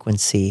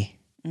frequency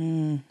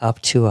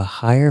up to a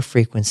higher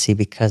frequency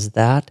because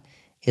that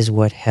is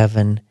what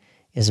heaven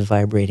is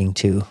vibrating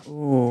to.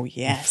 Oh,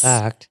 yes. In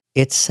fact,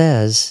 it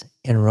says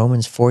in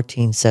Romans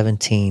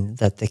 14:17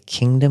 that the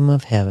kingdom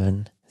of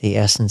heaven, the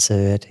essence of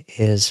it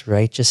is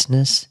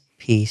righteousness,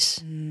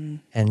 peace,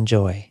 and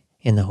joy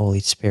in the Holy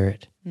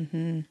Spirit.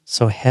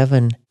 So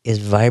heaven is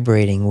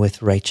vibrating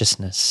with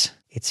righteousness.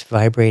 It's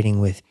vibrating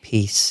with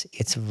peace.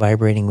 It's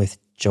vibrating with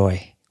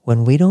joy.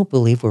 When we don't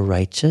believe we're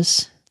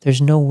righteous, there's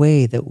no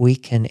way that we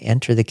can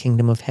enter the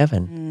kingdom of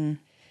heaven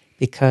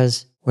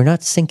because we're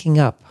not syncing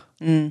up.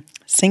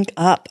 Sync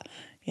up.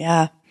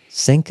 Yeah.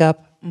 Sync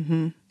up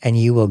and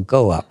you will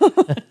go up.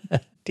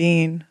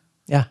 Dean.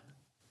 Yeah.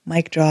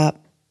 Mic drop.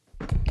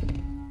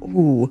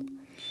 Ooh.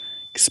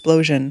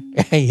 Explosion.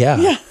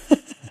 Yeah.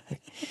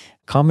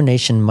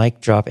 Combination mic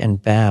drop and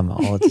bam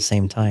all at the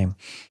same time.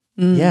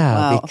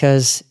 Wow.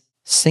 Because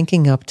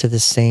syncing up to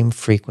the same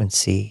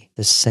frequency,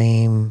 the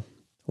same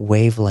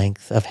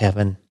wavelength of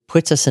heaven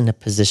puts us in a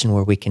position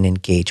where we can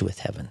engage with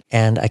heaven.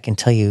 And I can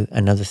tell you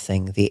another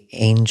thing, the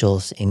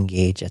angels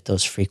engage at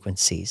those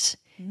frequencies.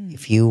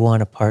 If you want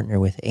to partner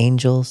with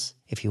angels,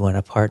 if you want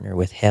to partner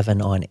with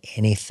heaven on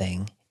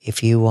anything,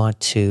 if you want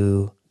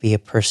to be a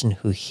person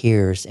who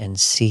hears and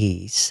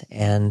sees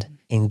and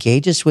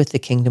engages with the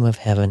kingdom of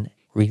heaven,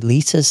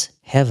 releases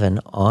heaven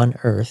on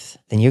earth,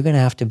 then you're going to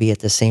have to be at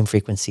the same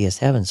frequency as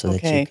heaven so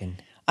that you can...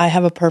 I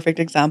have a perfect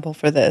example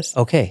for this.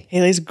 Okay.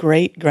 Haley's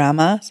great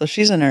grandma, so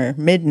she's in her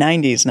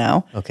mid-90s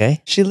now.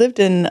 Okay. She lived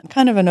in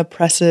kind of an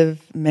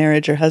oppressive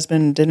marriage. Her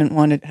husband didn't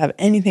want to have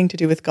anything to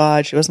do with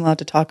God. She wasn't allowed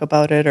to talk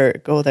about it or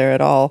go there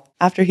at all.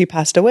 After he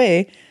passed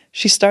away,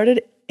 she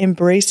started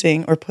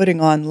embracing or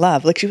putting on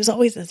love. Like she was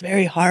always this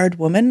very hard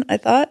woman, I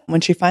thought.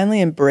 When she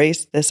finally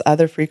embraced this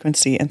other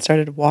frequency and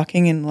started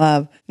walking in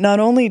love, not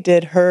only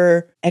did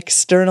her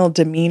external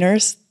demeanor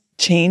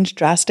changed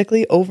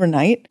drastically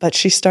overnight, but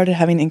she started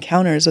having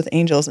encounters with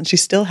angels, and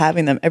she's still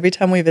having them. Every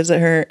time we visit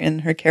her in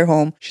her care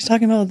home, she's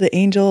talking about the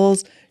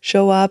angels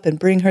show up and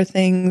bring her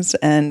things,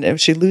 and if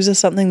she loses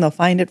something, they'll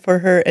find it for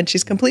her. And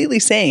she's completely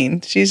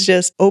sane. She's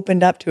just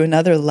opened up to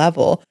another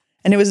level.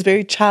 And it was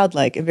very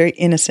childlike and very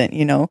innocent,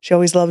 you know. She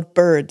always loved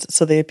birds,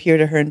 so they appear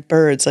to her in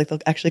birds, like they'll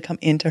actually come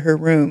into her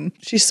room.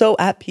 She's so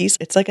at peace.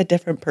 It's like a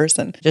different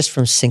person. Just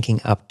from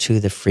syncing up to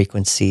the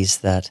frequencies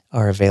that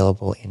are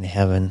available in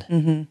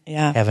heaven,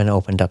 Yeah. heaven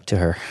opened up to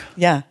her.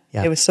 Yeah.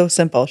 Yeah. It was so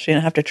simple. She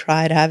didn't have to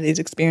try to have these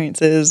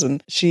experiences.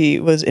 And she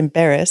was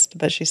embarrassed,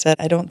 but she said,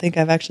 I don't think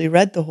I've actually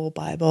read the whole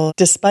Bible,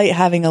 despite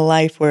having a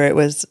life where it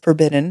was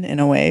forbidden in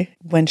a way.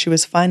 When she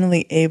was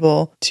finally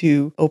able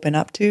to open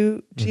up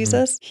to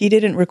Jesus, he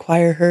didn't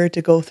require her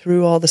to go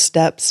through all the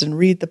steps and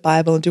read the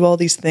Bible and do all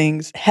these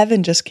things.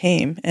 Heaven just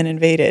came and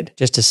invaded.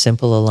 Just a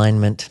simple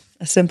alignment.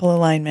 A simple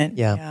alignment.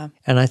 Yeah.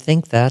 And I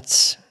think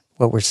that's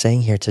what we're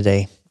saying here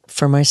today.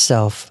 For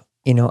myself,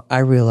 you know, I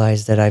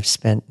realize that I've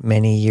spent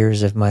many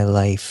years of my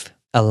life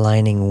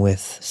aligning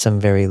with some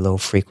very low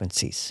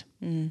frequencies.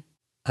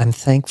 I'm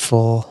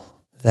thankful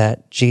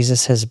that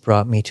Jesus has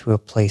brought me to a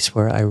place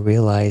where I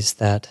realize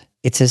that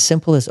it's as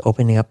simple as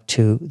opening up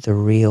to the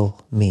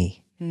real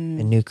me, the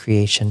new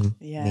creation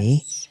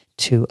me,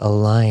 to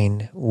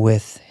align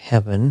with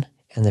heaven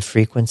and the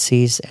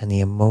frequencies and the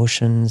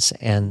emotions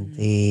and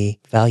the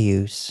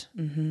values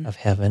of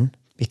heaven,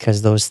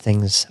 because those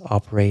things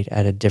operate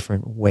at a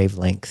different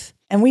wavelength.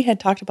 And we had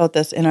talked about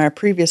this in our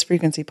previous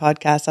frequency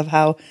podcast of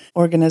how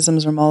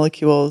organisms or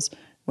molecules,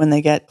 when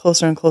they get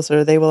closer and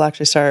closer, they will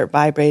actually start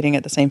vibrating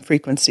at the same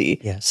frequency.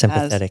 Yeah,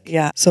 sympathetic.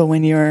 So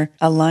when you're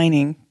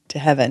aligning to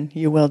heaven,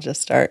 you will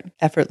just start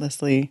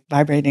effortlessly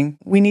vibrating.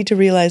 We need to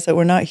realize that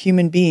we're not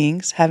human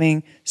beings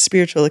having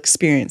spiritual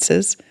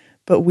experiences,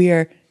 but we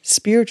are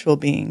spiritual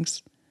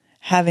beings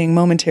having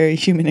momentary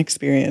human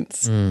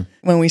experience.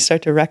 When we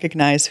start to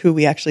recognize who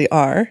we actually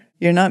are,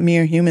 you're not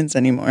mere humans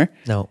anymore.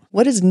 No.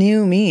 What does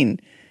new mean?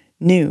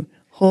 New,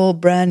 whole,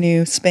 brand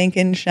new,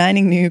 spanking,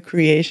 shining new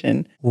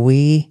creation.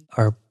 We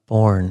are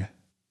born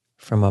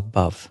from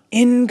above.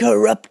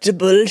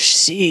 Incorruptible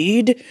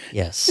seed.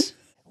 Yes.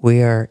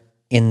 We are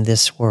in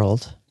this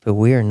world, but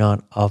we are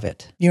not of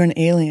it. You're an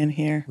alien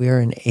here. We are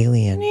an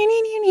alien.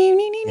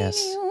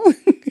 Yes.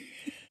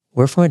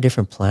 We're from a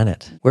different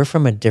planet. We're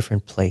from a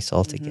different place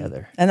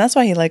altogether. And that's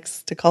why he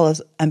likes to call us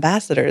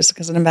ambassadors,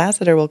 because an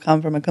ambassador will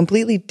come from a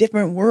completely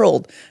different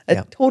world,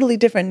 a totally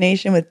different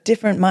nation with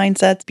different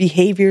mindsets,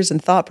 behaviors,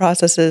 and thought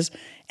processes.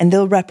 And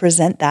they'll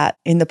represent that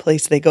in the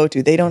place they go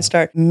to. They don't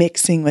start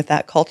mixing with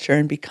that culture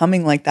and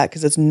becoming like that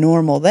because it's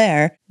normal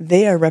there.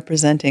 They are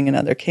representing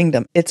another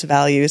kingdom, its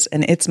values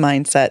and its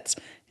mindsets.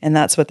 And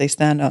that's what they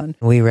stand on.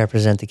 We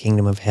represent the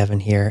kingdom of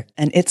heaven here.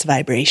 And its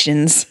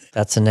vibrations.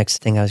 That's the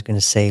next thing I was going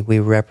to say. We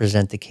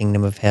represent the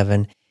kingdom of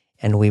heaven,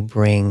 and we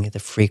bring the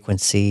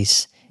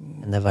frequencies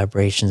and the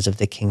vibrations of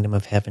the kingdom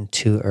of heaven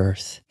to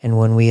earth. And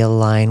when we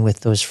align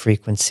with those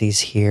frequencies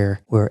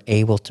here, we're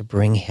able to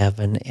bring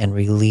heaven and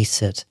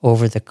release it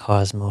over the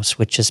cosmos,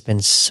 which has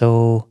been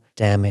so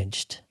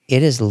damaged.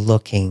 It is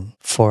looking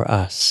for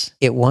us.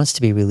 It wants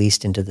to be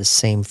released into the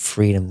same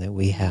freedom that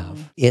we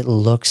have. It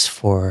looks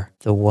for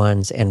the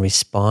ones and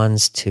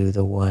responds to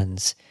the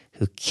ones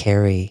who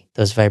carry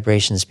those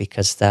vibrations,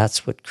 because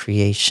that's what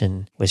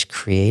creation was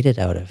created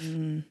out of.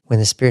 When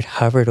the Spirit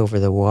hovered over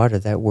the water,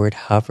 that word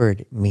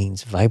hovered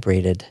means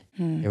vibrated.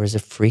 There was a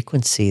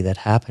frequency that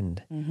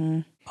happened.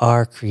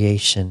 Our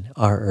creation,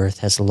 our earth,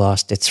 has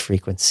lost its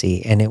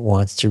frequency, and it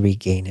wants to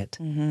regain it.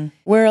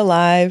 We're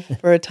alive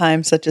for a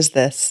time such as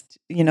this.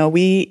 You know,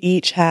 we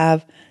each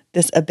have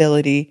this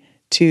ability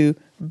to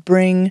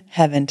bring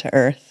heaven to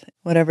earth.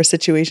 Whatever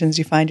situations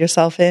you find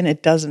yourself in,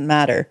 it doesn't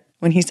matter.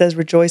 When he says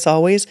rejoice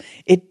always,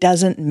 it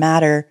doesn't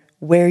matter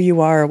where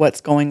you are or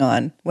what's going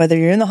on. Whether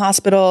you're in the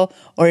hospital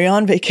or you're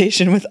on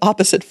vacation with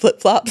opposite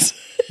flip-flops.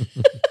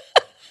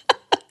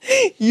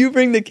 You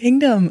bring the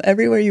kingdom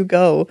everywhere you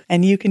go,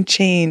 and you can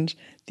change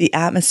the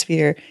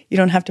atmosphere. You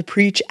don't have to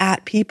preach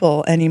at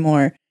people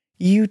anymore.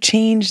 You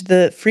change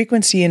the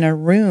frequency in a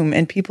room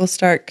and people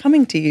start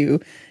coming to you.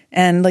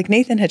 And like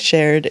Nathan had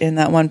shared in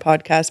that one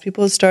podcast,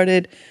 people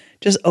started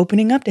just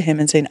opening up to him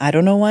and saying, I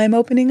don't know why I'm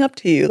opening up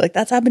to you. Like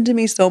that's happened to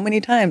me so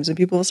many times. And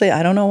people will say,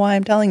 I don't know why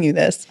I'm telling you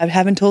this. I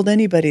haven't told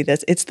anybody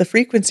this. It's the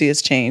frequency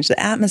has changed. The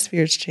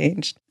atmosphere has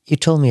changed. You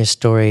told me a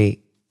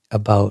story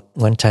about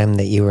one time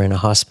that you were in a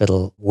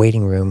hospital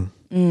waiting room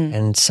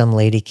and some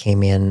lady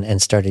came in and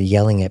started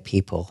yelling at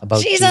people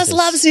about Jesus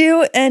loves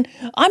you and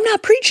I'm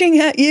not preaching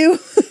at you.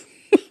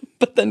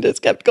 But then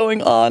just kept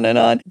going on and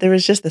on. There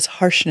was just this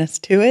harshness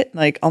to it,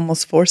 like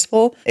almost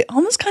forceful. It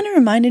almost kind of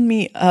reminded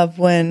me of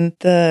when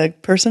the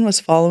person was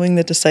following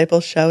the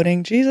disciples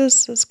shouting,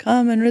 Jesus has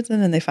come and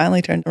risen. And they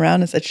finally turned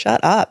around and said, shut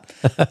up.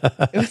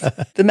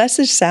 The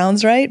message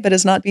sounds right, but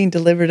it's not being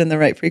delivered in the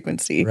right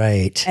frequency.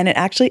 Right. And it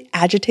actually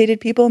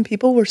agitated people and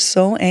people were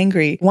so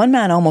angry. One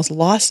man almost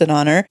lost it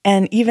on her.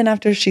 And even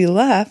after she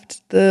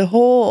left, the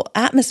whole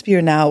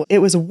atmosphere now, it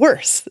was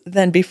worse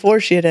than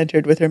before she had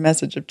entered with her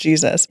message of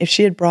Jesus. If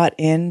she had brought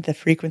brought in the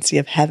frequency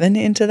of heaven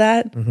into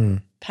that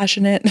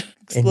passionate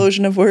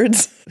explosion of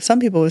words, some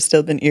people would still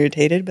have been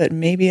irritated, but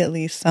maybe at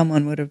least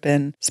someone would have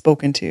been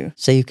spoken to.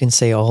 So you can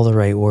say all the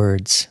right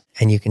words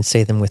and you can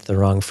say them with the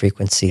wrong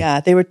frequency.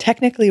 Yeah, they were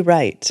technically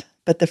right,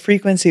 but the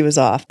frequency was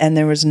off and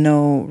there was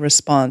no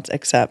response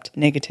except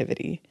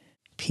negativity.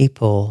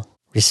 People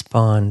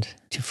respond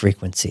to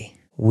frequency.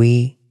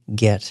 We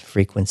get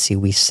frequency,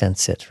 we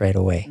sense it right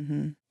away.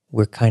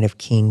 We're kind of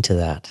keen to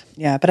that.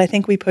 Yeah, but I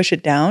think we push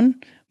it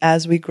down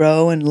as we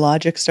grow and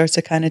logic starts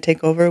to kind of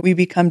take over. We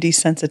become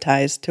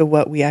desensitized to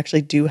what we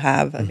actually do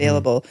have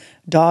available.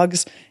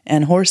 Dogs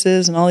and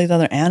horses and all these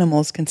other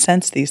animals can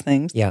sense these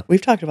things. Yeah.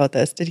 We've talked about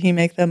this. Did he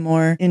make them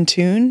more in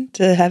tune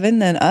to heaven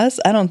than us?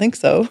 I don't think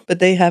so. But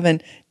they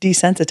haven't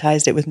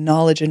desensitized it with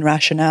knowledge and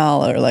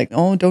rationale or like,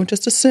 oh, don't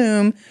just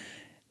assume.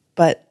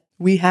 But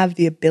we have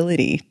the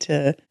ability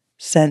to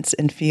sense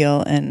and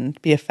feel and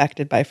be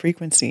affected by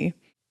frequency.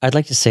 I'd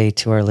like to say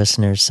to our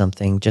listeners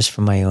something just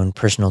from my own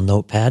personal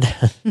notepad.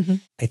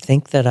 I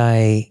think that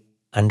I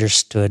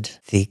understood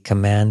the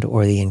command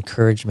or the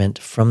encouragement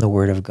from the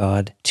Word of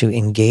God to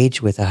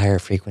engage with a higher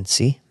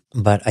frequency,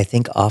 but I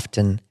think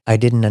often I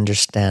didn't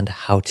understand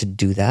how to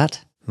do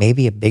that.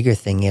 Maybe a bigger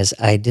thing is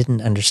I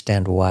didn't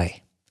understand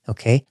why.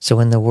 Okay? So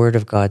when the Word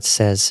of God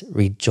says,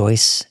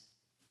 rejoice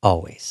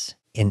always,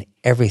 in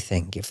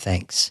everything give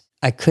thanks,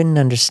 I couldn't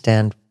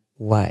understand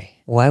why.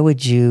 Why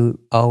would you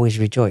always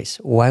rejoice?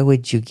 Why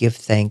would you give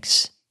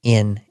thanks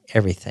in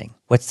everything?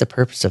 What's the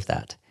purpose of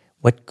that?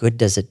 What good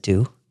does it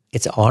do?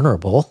 It's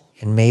honorable,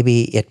 and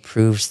maybe it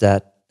proves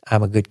that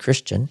I'm a good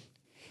Christian,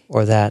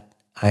 or that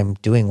I'm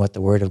doing what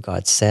the Word of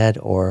God said,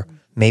 or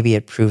maybe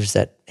it proves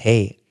that,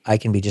 hey, I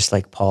can be just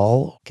like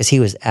Paul, because he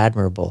was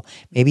admirable.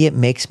 Maybe it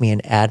makes me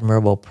an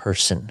admirable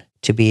person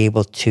to be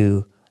able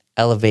to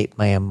elevate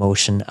my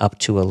emotion up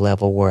to a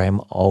level where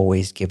I'm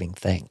always giving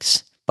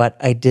thanks. But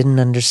I didn't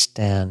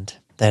understand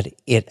that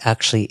it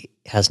actually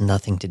has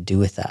nothing to do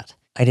with that.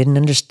 I didn't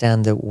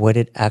understand that what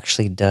it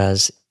actually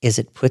does is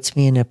it puts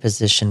me in a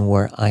position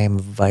where I am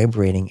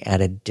vibrating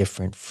at a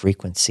different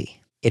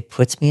frequency. It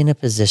puts me in a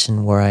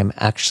position where I'm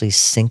actually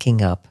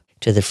syncing up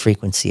to the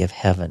frequency of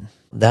heaven.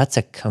 That's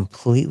a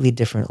completely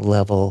different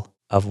level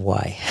of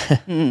why.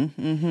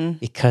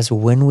 Because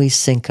when we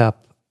sync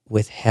up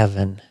with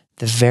heaven,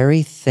 the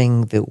very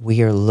thing that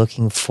we are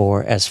looking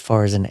for as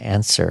far as an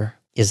answer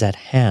is at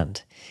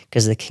hand,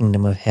 because the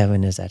kingdom of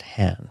heaven is at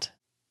hand.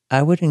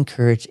 I would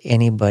encourage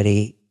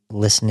anybody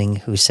listening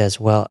who says,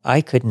 well,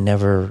 I could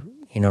never,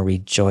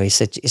 rejoice.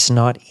 It's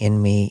not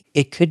in me.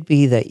 It could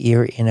be that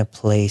you're in a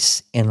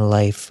place in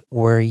life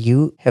where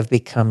you have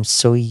become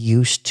so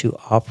used to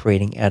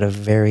operating at a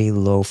very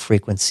low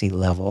frequency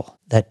level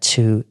that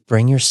to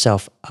bring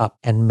yourself up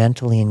and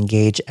mentally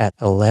engage at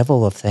a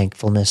level of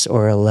thankfulness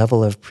or a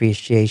level of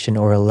appreciation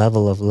or a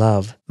level of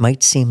love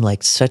might seem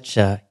like such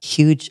a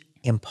huge,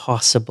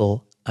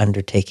 impossible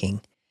undertaking.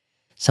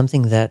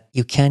 Something that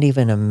you can't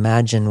even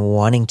imagine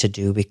wanting to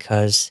do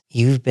because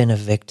you've been a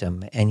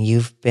victim and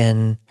you've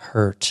been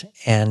hurt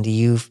and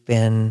you've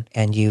been.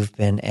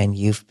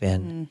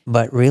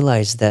 But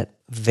realize that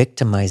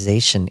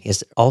victimization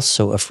is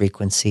also a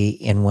frequency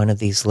in one of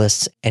these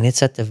lists, and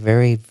it's at the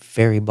very,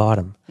 very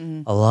bottom,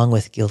 along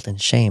with guilt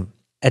and shame.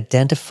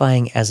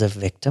 Identifying as a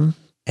victim,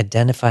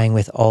 identifying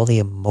with all the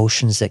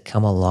emotions that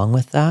come along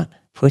with that,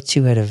 puts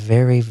you at a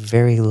very,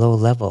 very low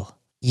level.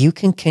 You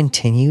can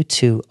continue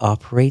to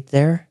operate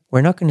there.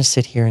 We're not going to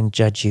sit here and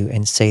judge you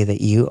and say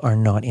that you are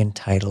not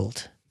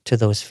entitled to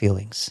those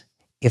feelings.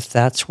 If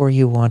that's where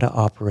you want to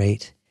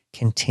operate,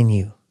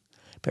 continue.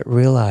 But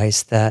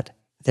realize that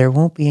there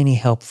won't be any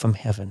help from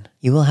heaven.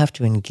 You will have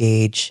to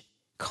engage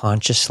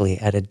consciously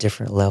at a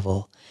different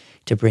level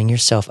to bring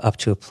yourself up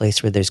to a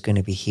place where there's going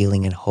to be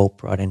healing and hope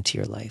brought into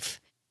your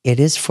life. It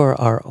is for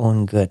our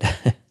own good.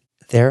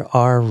 There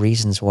are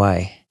reasons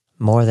why,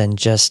 more than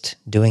just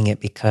doing it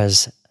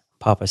because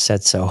Papa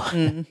said so.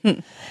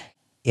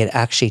 It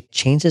actually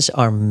changes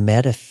our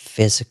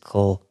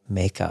metaphysical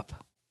makeup,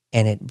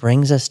 and it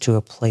brings us to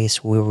a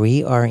place where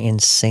we are in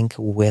sync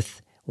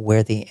with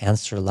where the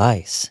answer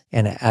lies,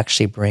 and it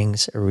actually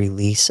brings a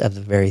release of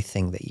the very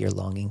thing that you're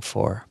longing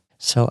for.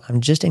 So I'm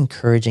just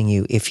encouraging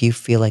you, if you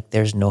feel like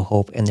there's no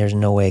hope and there's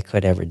no way I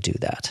could ever do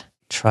that,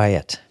 try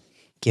it.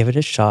 Give it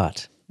a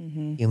shot.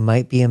 You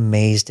might be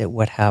amazed at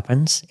what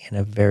happens in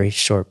a very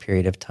short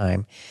period of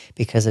time,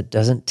 because it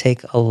doesn't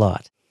take a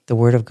lot. The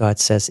Word of God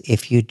says,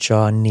 if you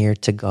draw near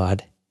to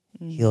God,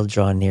 He'll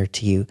draw near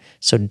to you.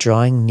 So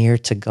drawing near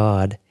to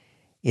God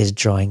is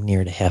drawing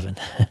near to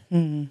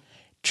heaven.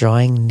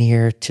 Drawing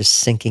near to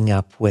syncing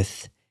up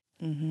with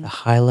the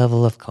high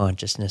level of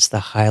consciousness, the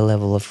high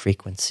level of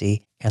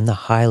frequency, and the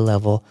high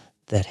level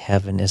that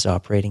heaven is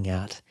operating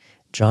at.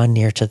 Draw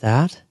near to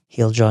that,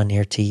 He'll draw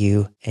near to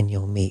you, and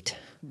you'll meet.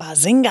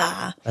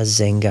 Bazinga.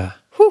 Bazinga.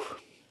 Whew.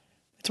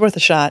 It's worth a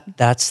shot.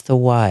 That's the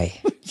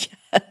why.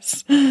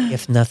 Yes.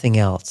 If nothing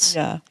else.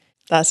 Yeah.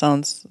 That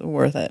sounds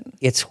worth it.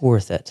 It's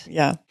worth it.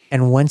 Yeah.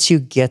 And once you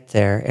get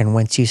there, and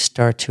once you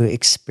start to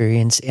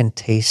experience and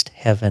taste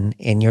heaven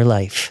in your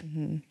life,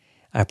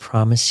 I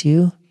promise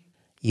you,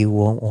 you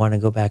won't want to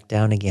go back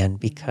down again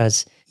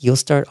because you'll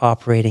start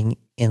operating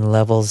in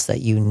levels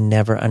that you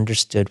never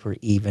understood were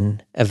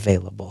even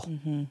available.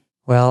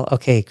 Well,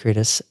 okay,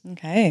 Kritis.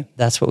 Okay.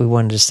 That's what we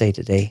wanted to say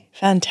today.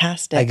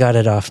 Fantastic. I got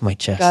it off my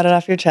chest. Got it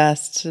off your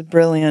chest.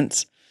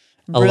 Brilliant.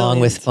 Along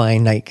with my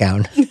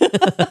nightgown.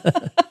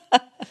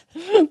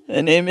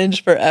 An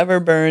image forever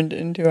burned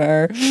into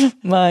our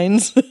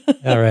minds.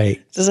 All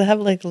right. Does it have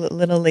like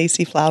little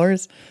lacy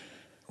flowers?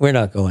 We're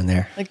not going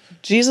there. Like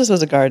Jesus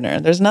was a gardener.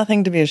 There's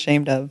nothing to be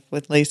ashamed of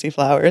with lacy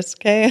flowers,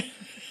 okay?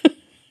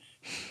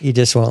 You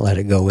just won't let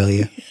it go, will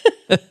you?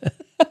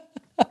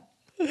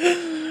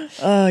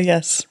 Oh,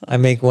 yes. I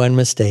make one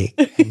mistake,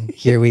 and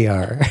here we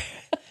are.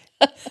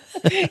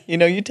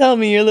 You tell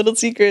me your little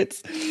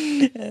secrets.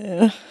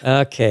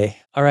 Okay.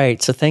 All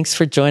right. So thanks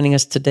for joining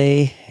us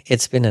today.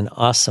 It's been an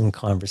awesome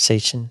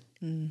conversation,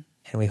 and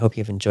we hope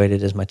you've enjoyed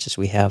it as much as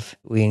we have.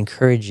 We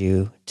encourage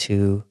you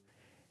to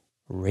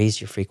raise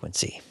your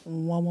frequency.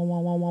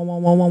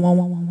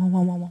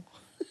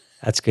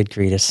 That's good,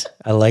 Kritis.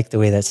 I like the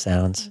way that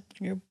sounds.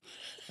 Yep.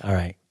 All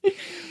right.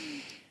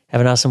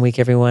 Have an awesome week,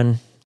 everyone.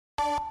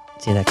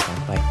 See you next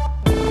time. Bye.